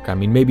work. I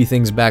mean, maybe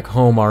things back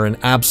home are in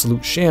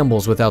absolute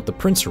shambles without the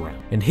prince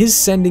around. And his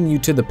sending you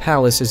to the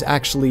palace is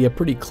actually a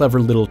pretty clever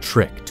little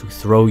trick to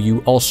throw you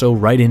also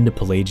right into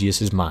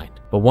Pelagius's mind.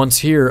 But once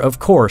here, of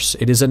course,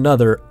 it is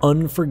another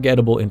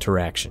unforgettable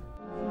interaction.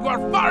 You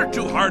are far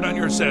too hard on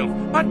yourself,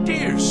 my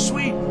dear,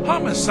 sweet,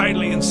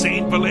 homicidally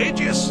insane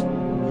Pelagius.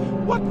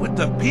 What would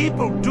the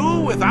people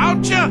do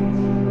without you?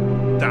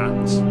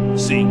 Dance,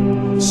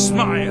 sing,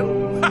 smile,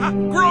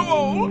 grow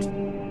old?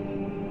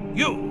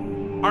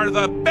 You are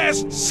the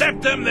best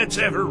septum that's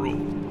ever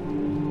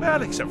ruled.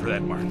 Well, except for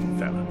that Martin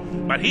fella.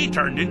 But he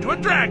turned into a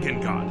dragon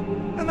god,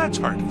 and that's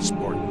hardly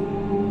sport.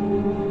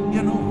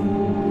 You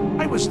know,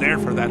 I was there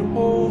for that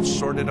whole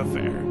sordid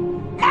affair.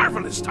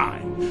 Marvelous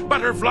time.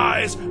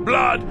 Butterflies,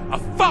 blood, a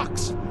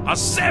fox, a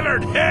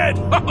severed head,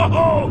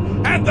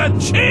 and the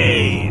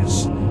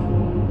cheese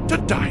to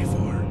die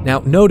for. Now,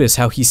 notice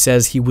how he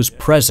says he was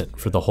present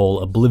for the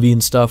whole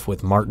Oblivion stuff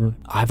with Martin.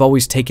 I've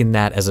always taken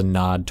that as a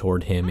nod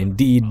toward him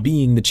indeed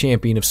being the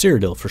champion of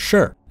Cyrodiil for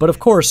sure. But of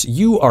course,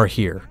 you are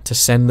here to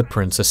send the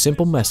prince a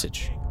simple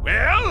message.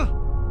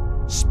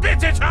 Well,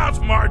 spit it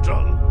out,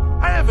 mortal.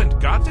 I haven't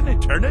got an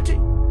eternity.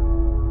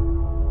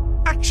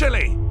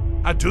 Actually,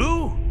 I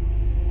do.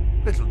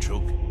 Little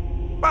joke.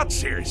 But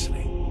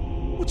seriously,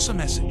 what's the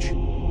message?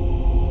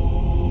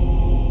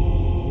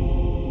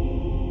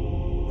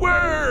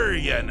 Where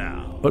you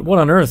now? But what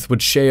on earth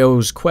would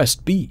Sheo's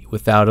quest be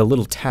without a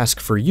little task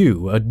for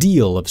you, a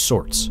deal of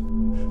sorts?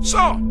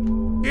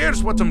 So,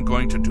 here's what I'm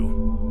going to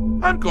do.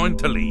 I'm going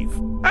to leave.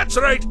 That's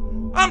right,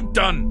 I'm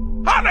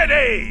done.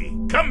 Holiday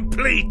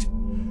complete.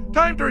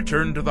 Time to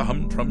return to the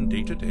humdrum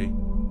day-to-day.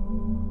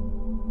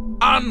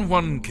 On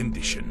one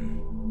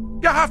condition.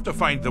 You have to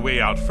find the way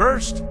out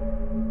first.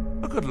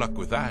 Well, good luck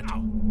with that.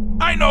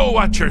 I know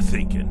what you're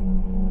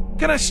thinking.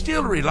 Can I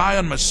still rely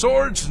on my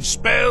swords and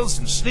spells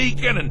and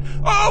sneaking and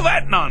all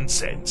that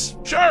nonsense?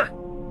 Sure.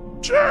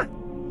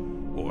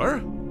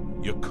 Or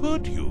you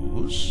could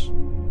use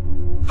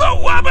the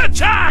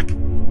Wabbajack!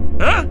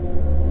 Huh?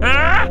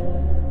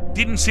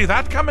 Didn't see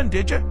that coming,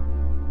 did you?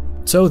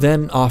 So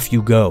then off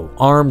you go,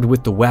 armed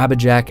with the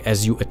Wabbajack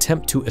as you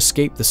attempt to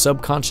escape the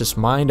subconscious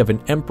mind of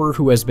an emperor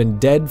who has been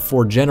dead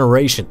for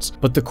generations.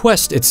 But the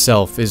quest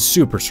itself is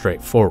super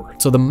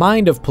straightforward. So the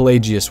mind of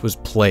Pelagius was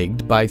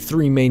plagued by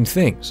three main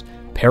things: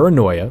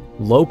 paranoia,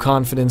 low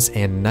confidence,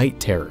 and night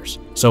terrors.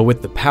 So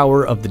with the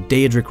power of the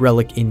Daedric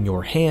relic in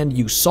your hand,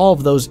 you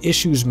solve those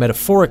issues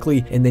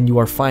metaphorically, and then you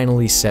are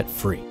finally set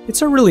free.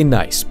 It's a really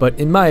nice, but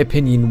in my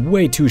opinion,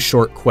 way too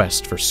short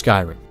quest for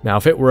Skyrim. Now,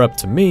 if it were up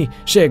to me,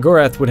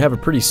 Sheogorath would have a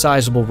pretty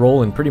sizable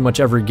role in pretty much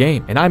every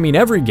game. And I mean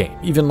every game,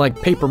 even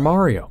like Paper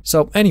Mario.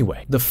 So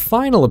anyway, the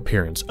final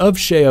appearance of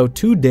Sheo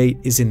to date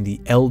is in the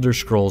Elder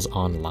Scrolls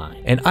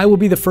Online. And I will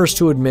be the first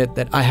to admit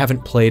that I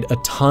haven't played a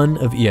ton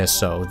of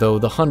ESO, though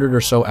the 100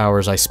 or so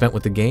hours I spent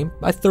with the game,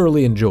 I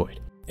thoroughly enjoyed.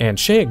 And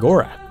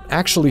Sheogorath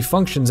actually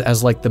functions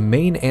as like the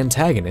main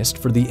antagonist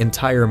for the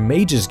entire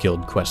Mages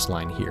Guild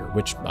questline here,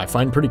 which I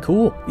find pretty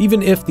cool,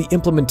 even if the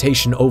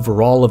implementation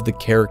overall of the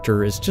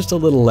character is just a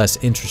little less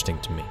interesting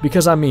to me.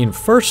 Because I mean,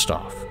 first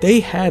off, they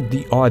had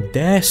the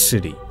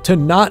audacity to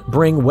not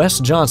bring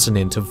Wes Johnson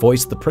in to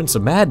voice the Prince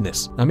of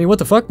Madness. I mean, what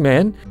the fuck,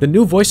 man? The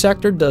new voice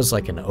actor does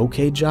like an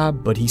okay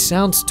job, but he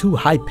sounds too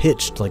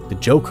high-pitched like the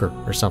Joker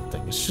or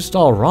something. It's just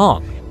all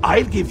wrong.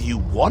 I'll give you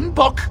one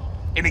buck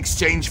in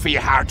exchange for your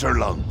heart or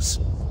lungs.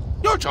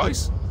 Your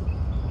choice.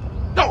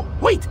 No,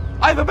 wait,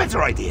 I have a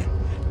better idea.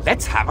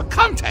 Let's have a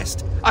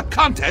contest. A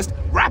contest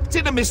wrapped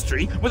in a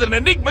mystery with an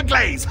enigma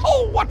glaze.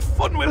 Oh, what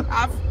fun we'll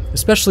have.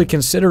 Especially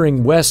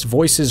considering Wes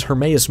voices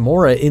Hermaeus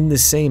Mora in the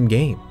same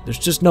game. There's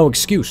just no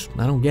excuse.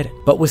 I don't get it.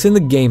 But within the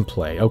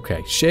gameplay,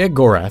 okay,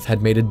 Sheogorath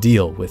had made a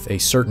deal with a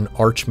certain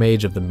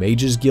archmage of the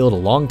Mages Guild a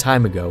long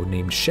time ago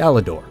named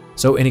Shalador.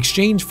 So in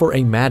exchange for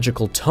a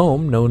magical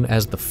tome known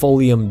as the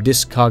Folium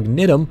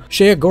Discognitum,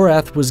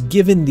 Sheogorath was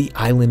given the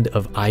island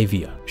of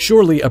Ivia.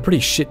 Surely a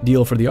pretty shit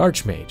deal for the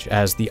Archmage,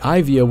 as the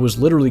Ivia was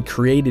literally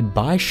created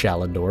by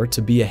Shalador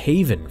to be a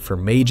haven for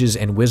mages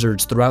and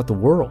wizards throughout the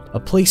world, a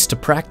place to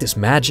practice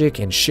magic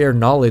and share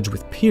knowledge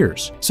with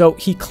peers. So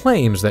he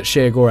claims that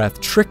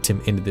Sheogorath tricked him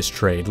into this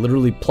trade,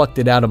 literally plucked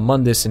it out of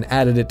Mundus and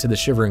added it to the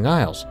Shivering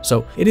Isles.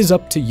 So it is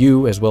up to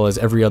you, as well as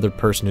every other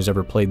person who's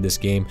ever played this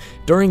game,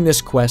 during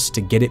this quest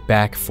to get it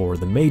back for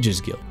the Mages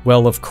Guild.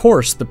 Well, of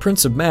course, the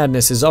Prince of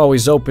Madness is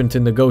always open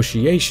to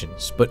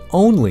negotiations, but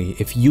only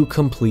if you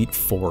complete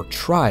 4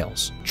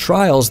 trials.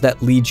 Trials that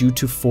lead you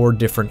to 4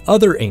 different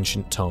other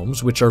ancient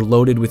tomes, which are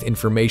loaded with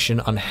information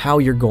on how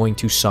you're going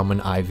to summon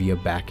Ivia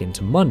back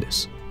into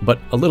Mundus. But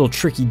a little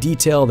tricky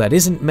detail that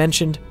isn't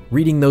mentioned,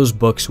 reading those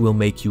books will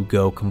make you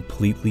go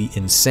completely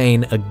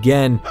insane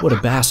again. What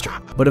a bastard.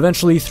 But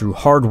eventually, through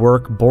hard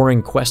work,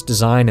 boring quest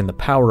design, and the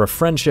power of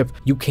friendship,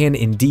 you can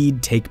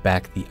indeed take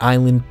back the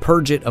island,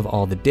 purge it of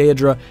all the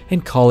daedra,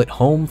 and call it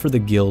home for the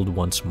guild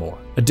once more.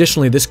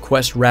 Additionally, this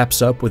quest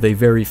wraps up with a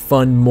very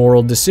fun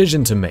moral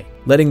decision to make,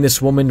 letting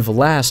this woman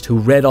Velast, who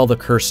read all the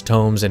cursed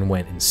tomes and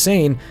went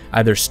insane,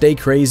 either stay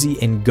crazy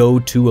and go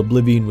to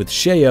Oblivion with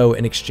Sheo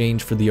in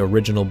exchange for the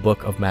original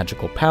book of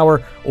magical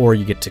power, or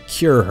you get to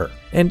cure her.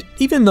 And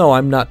even though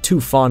I'm not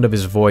too fond of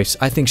his voice,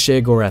 I think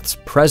Sheogorath's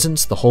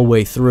presence the whole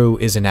way through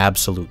is an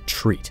absolute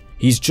treat.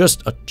 He's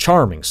just a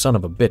charming son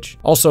of a bitch.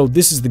 Also,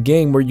 this is the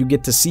game where you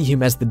get to see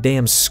him as the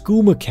damn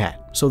skooma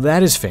cat, so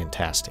that is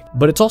fantastic.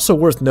 But it's also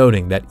worth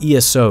noting that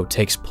ESO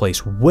takes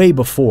place way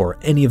before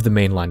any of the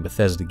mainline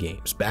Bethesda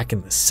games, back in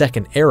the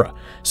Second Era,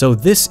 so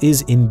this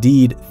is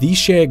indeed the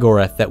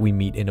Sheogorath that we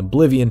meet in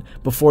Oblivion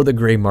before the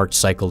Grey March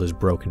cycle is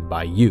broken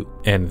by you.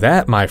 And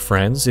that, my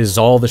friends, is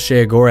all the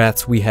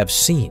Sheogoraths we have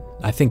seen.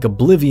 I think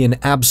Oblivion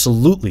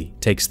absolutely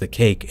takes the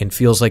cake and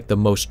feels like the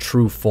most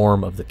true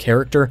form of the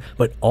character,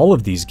 but all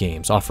of these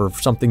games offer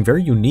something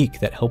very unique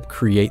that help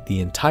create the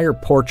entire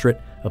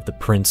portrait of the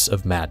Prince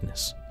of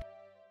Madness.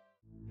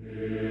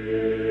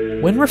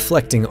 When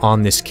reflecting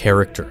on this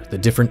character, the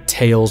different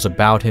tales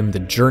about him, the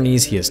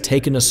journeys he has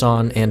taken us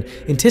on, and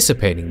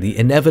anticipating the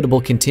inevitable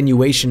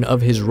continuation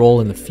of his role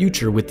in the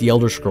future with The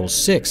Elder Scrolls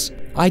 6,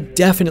 I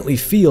definitely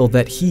feel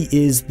that he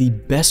is the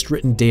best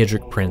written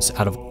Daedric prince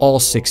out of all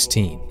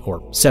 16,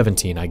 or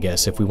 17 I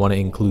guess if we want to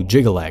include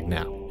Jyggalag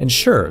now. And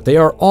sure, they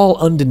are all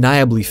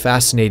undeniably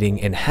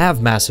fascinating and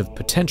have massive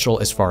potential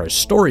as far as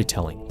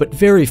storytelling, but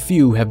very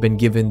few have been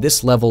given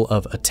this level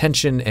of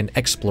attention and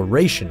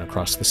exploration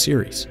across the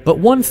series. But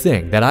one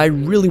thing that I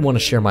really want to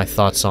share my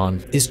thoughts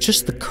on is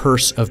just the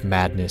curse of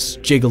madness,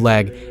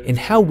 Jyggalag, and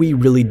how we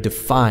really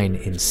define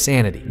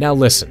insanity. Now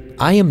listen,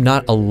 I am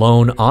not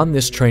alone on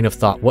this train of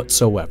thought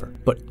whatsoever,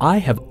 but I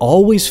have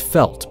always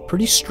felt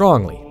pretty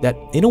strongly that,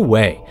 in a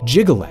way,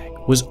 Jyggalag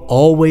was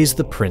always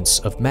the Prince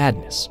of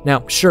Madness.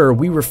 Now, sure,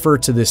 we refer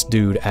to this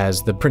dude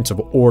as the Prince of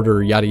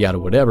Order, yada yada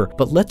whatever,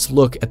 but let's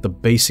look at the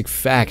basic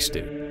facts,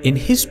 dude. In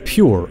his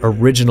pure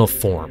original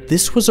form,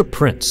 this was a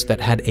prince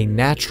that had a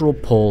natural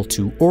pull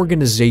to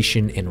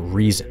organization and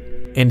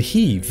reason. And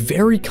he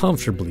very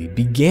comfortably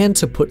began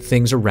to put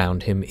things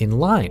around him in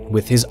line,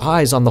 with his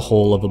eyes on the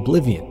whole of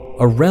Oblivion.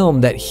 A realm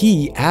that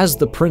he, as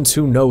the prince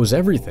who knows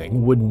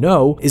everything, would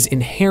know is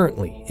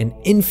inherently an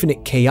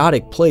infinite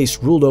chaotic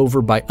place ruled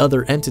over by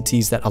other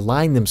entities that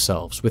align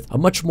themselves with a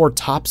much more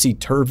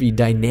topsy-turvy,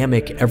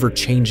 dynamic,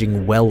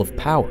 ever-changing well of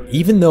power.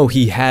 Even though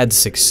he had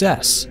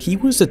success, he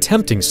was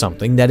attempting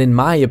something that, in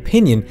my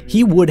opinion,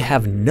 he would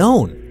have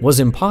known was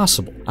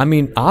impossible. I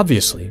mean,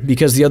 obviously,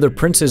 because the other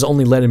princes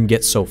only let him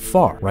get so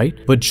far, right?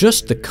 But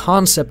just the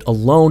concept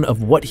alone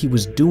of what he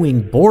was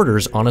doing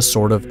borders on a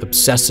sort of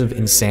obsessive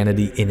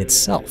insanity in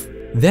itself.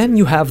 Then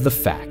you have the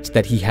fact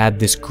that he had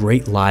this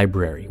great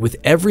library with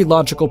every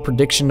logical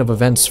prediction of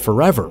events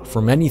forever,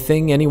 from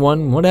anything,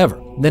 anyone, whatever.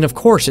 Then of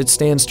course it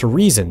stands to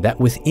reason that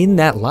within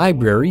that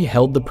library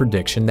held the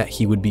prediction that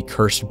he would be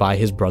cursed by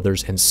his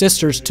brothers and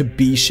sisters to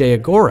be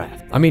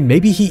Sheogorath. I mean,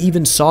 maybe he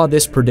even saw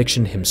this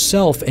prediction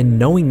himself, and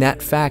knowing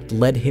that fact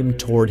led him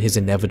toward his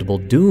inevitable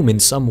doom in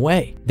some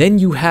way. Then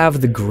you have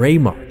the Grey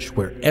March,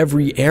 where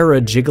every era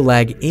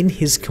Jyggalag, in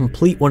his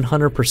complete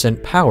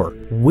 100% power,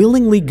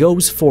 willingly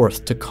goes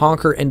forth to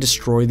conquer and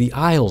destroy the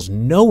Isles,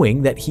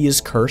 knowing that he is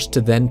cursed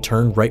to then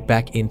turn right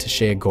back into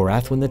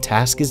Sheogorath when the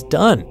task is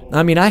done.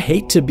 I mean, I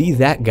hate to be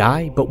that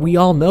guy, but we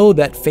all know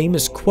that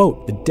famous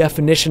quote, the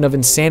definition of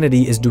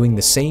insanity is doing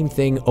the same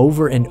thing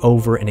over and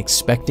over and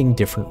expecting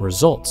different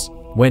results.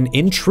 When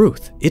in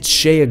truth, it's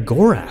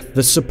Sheogorath,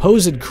 the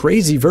supposed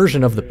crazy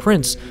version of the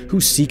prince who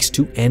seeks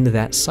to end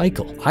that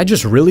cycle. I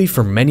just really,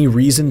 for many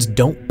reasons,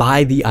 don't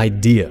buy the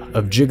idea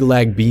of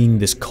Jyggalag being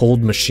this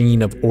cold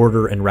machine of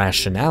order and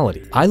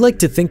rationality. I like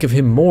to think of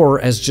him more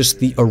as just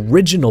the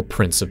original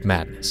Prince of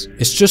Madness.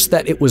 It's just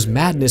that it was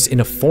madness in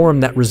a form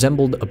that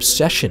resembled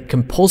obsession,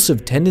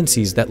 compulsive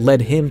tendencies that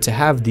led him to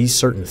have these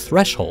certain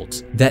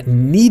thresholds that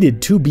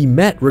needed to be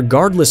met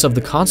regardless of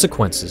the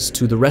consequences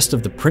to the rest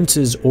of the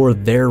princes or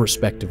their respective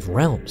respective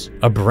realms.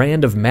 A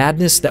brand of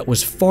madness that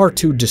was far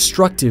too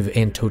destructive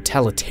and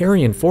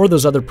totalitarian for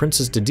those other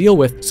princes to deal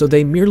with, so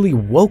they merely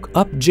woke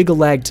up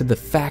Jyggalag to the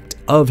fact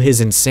of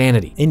his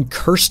insanity and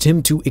cursed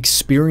him to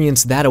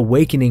experience that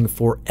awakening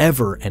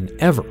forever and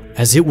ever,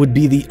 as it would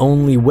be the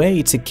only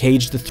way to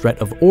cage the threat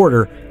of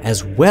order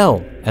as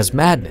well as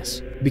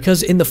madness.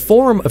 Because in the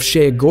form of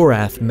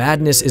Sheogorath,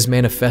 madness is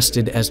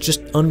manifested as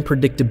just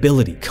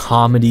unpredictability,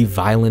 comedy,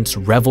 violence,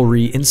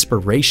 revelry,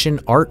 inspiration,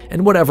 art,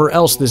 and whatever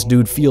else this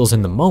dude feels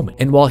in the moment.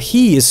 And while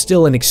he is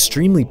still an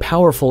extremely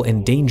powerful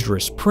and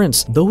dangerous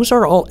prince, those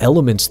are all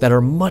elements that are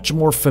much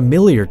more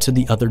familiar to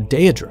the other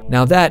daedra.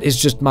 Now that is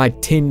just my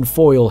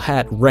tinfoil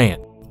hat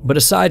rant. But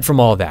aside from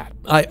all that,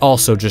 I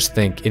also just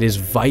think it is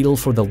vital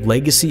for the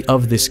legacy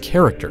of this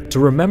character to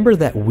remember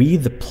that we,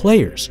 the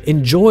players,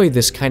 enjoy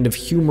this kind of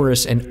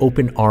humorous and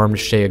open-armed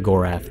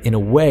Sheogorath in a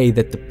way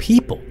that the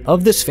people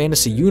of this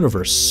fantasy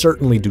universe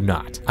certainly do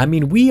not. I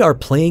mean, we are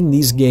playing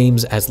these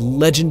games as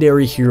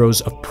legendary heroes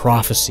of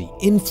prophecy,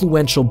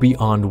 influential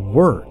beyond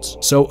words.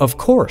 So of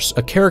course,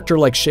 a character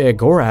like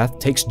Sheogorath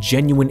takes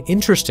genuine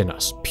interest in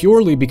us,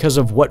 purely because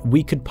of what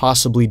we could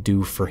possibly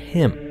do for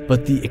him.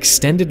 But the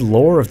extended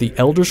lore of the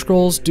Elder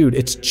Scrolls, dude,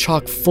 it's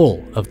chock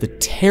full of the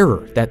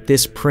terror that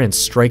this prince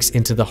strikes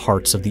into the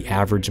hearts of the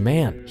average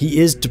man. He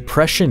is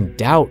depression,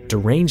 doubt,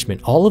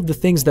 derangement, all of the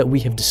things that we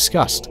have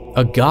discussed.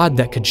 A god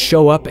that could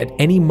show up at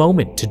any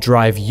moment to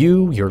drive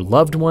you, your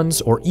loved ones,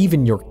 or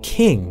even your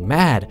king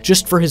mad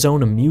just for his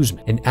own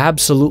amusement. An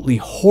absolutely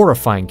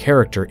horrifying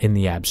character in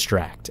the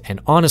abstract.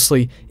 And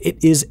honestly,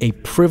 it is a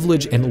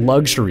privilege and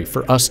luxury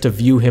for us to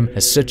view him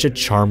as such a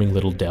charming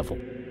little devil.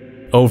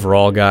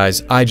 Overall,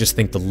 guys, I just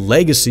think the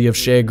legacy of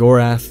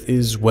Sheogorath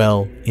is,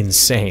 well,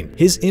 insane.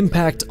 His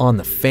impact on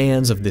the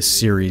fans of this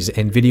series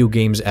and video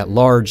games at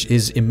large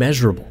is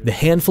immeasurable. The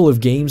handful of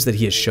games that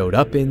he has showed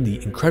up in,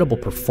 the incredible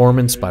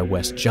performance by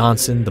Wes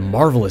Johnson, the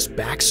marvelous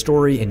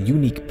backstory and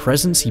unique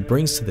presence he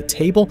brings to the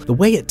table, the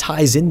way it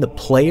ties in the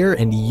player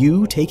and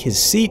you take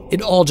his seat,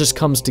 it all just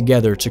comes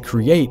together to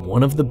create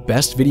one of the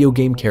best video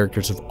game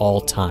characters of all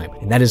time.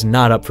 And that is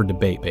not up for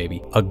debate,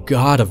 baby. A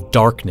god of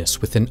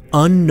darkness with an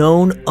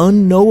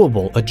unknowable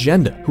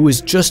agenda, who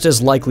is just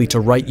as likely to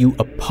write you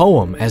a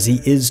poem as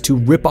he is to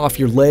rip off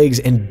your legs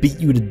and beat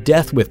you to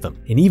death with them.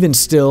 And even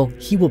still,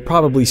 he will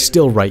probably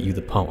still write you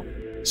the poem.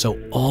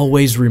 So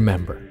always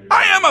remember,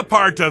 I am a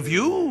part of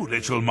you,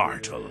 little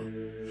mortal.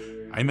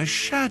 I'm a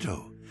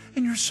shadow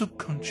in your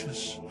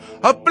subconscious,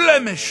 a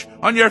blemish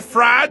on your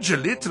fragile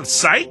little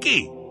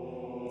psyche.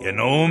 You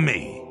know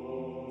me,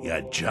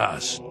 you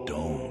just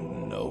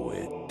don't know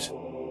it.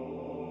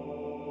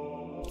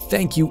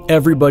 Thank you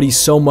everybody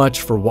so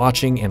much for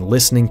watching and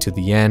listening to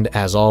the end.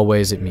 As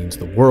always, it means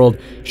the world.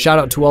 Shout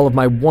out to all of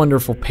my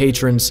wonderful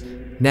patrons.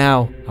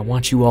 Now, I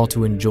want you all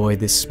to enjoy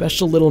this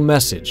special little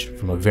message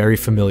from a very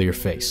familiar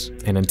face.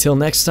 And until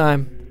next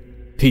time,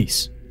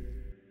 peace.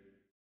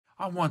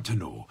 I want to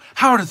know,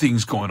 how are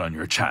things going on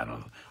your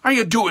channel? Are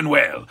you doing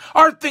well?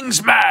 Are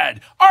things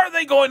mad? Are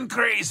they going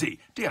crazy?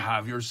 Do you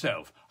have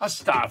yourself a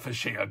staff of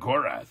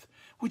Sheogorath?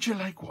 Would you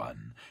like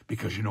one?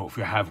 Because, you know, if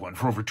you have one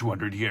for over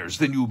 200 years,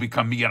 then you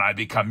become me and I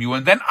become you,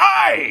 and then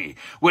I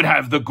would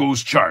have the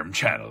Ghostcharm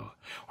channel.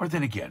 Or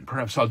then again,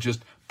 perhaps I'll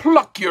just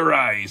pluck your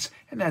eyes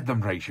and add them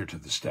right here to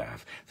the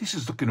staff. This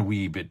is looking a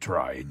wee bit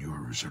dry, and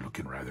yours are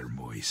looking rather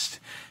moist.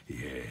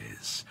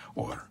 Yes.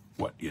 Or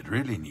what you'd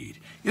really need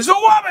is a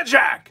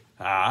wabbajack!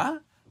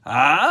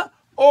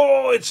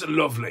 Oh, it's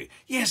lovely.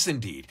 Yes,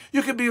 indeed.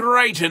 You could be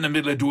right in the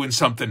middle of doing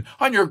something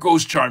on your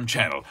Ghostcharm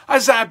channel. I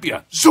zap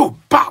ya.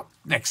 Zoom! Pow!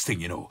 Next thing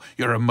you know,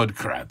 you're a mud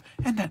crab.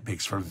 And that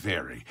makes for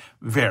very,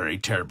 very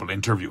terrible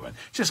interviewing.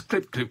 Just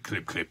clip, clip,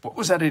 clip, clip. What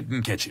was that? I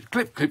didn't catch it.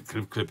 Clip, clip,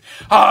 clip, clip.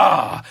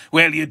 Ah,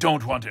 well, you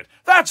don't want it.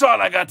 That's all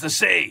I got to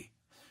say.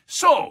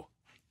 So,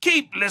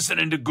 keep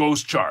listening to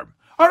Ghostcharm,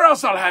 or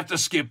else I'll have to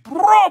skip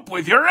rope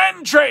with your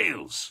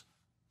entrails.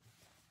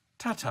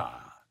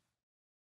 Ta-ta.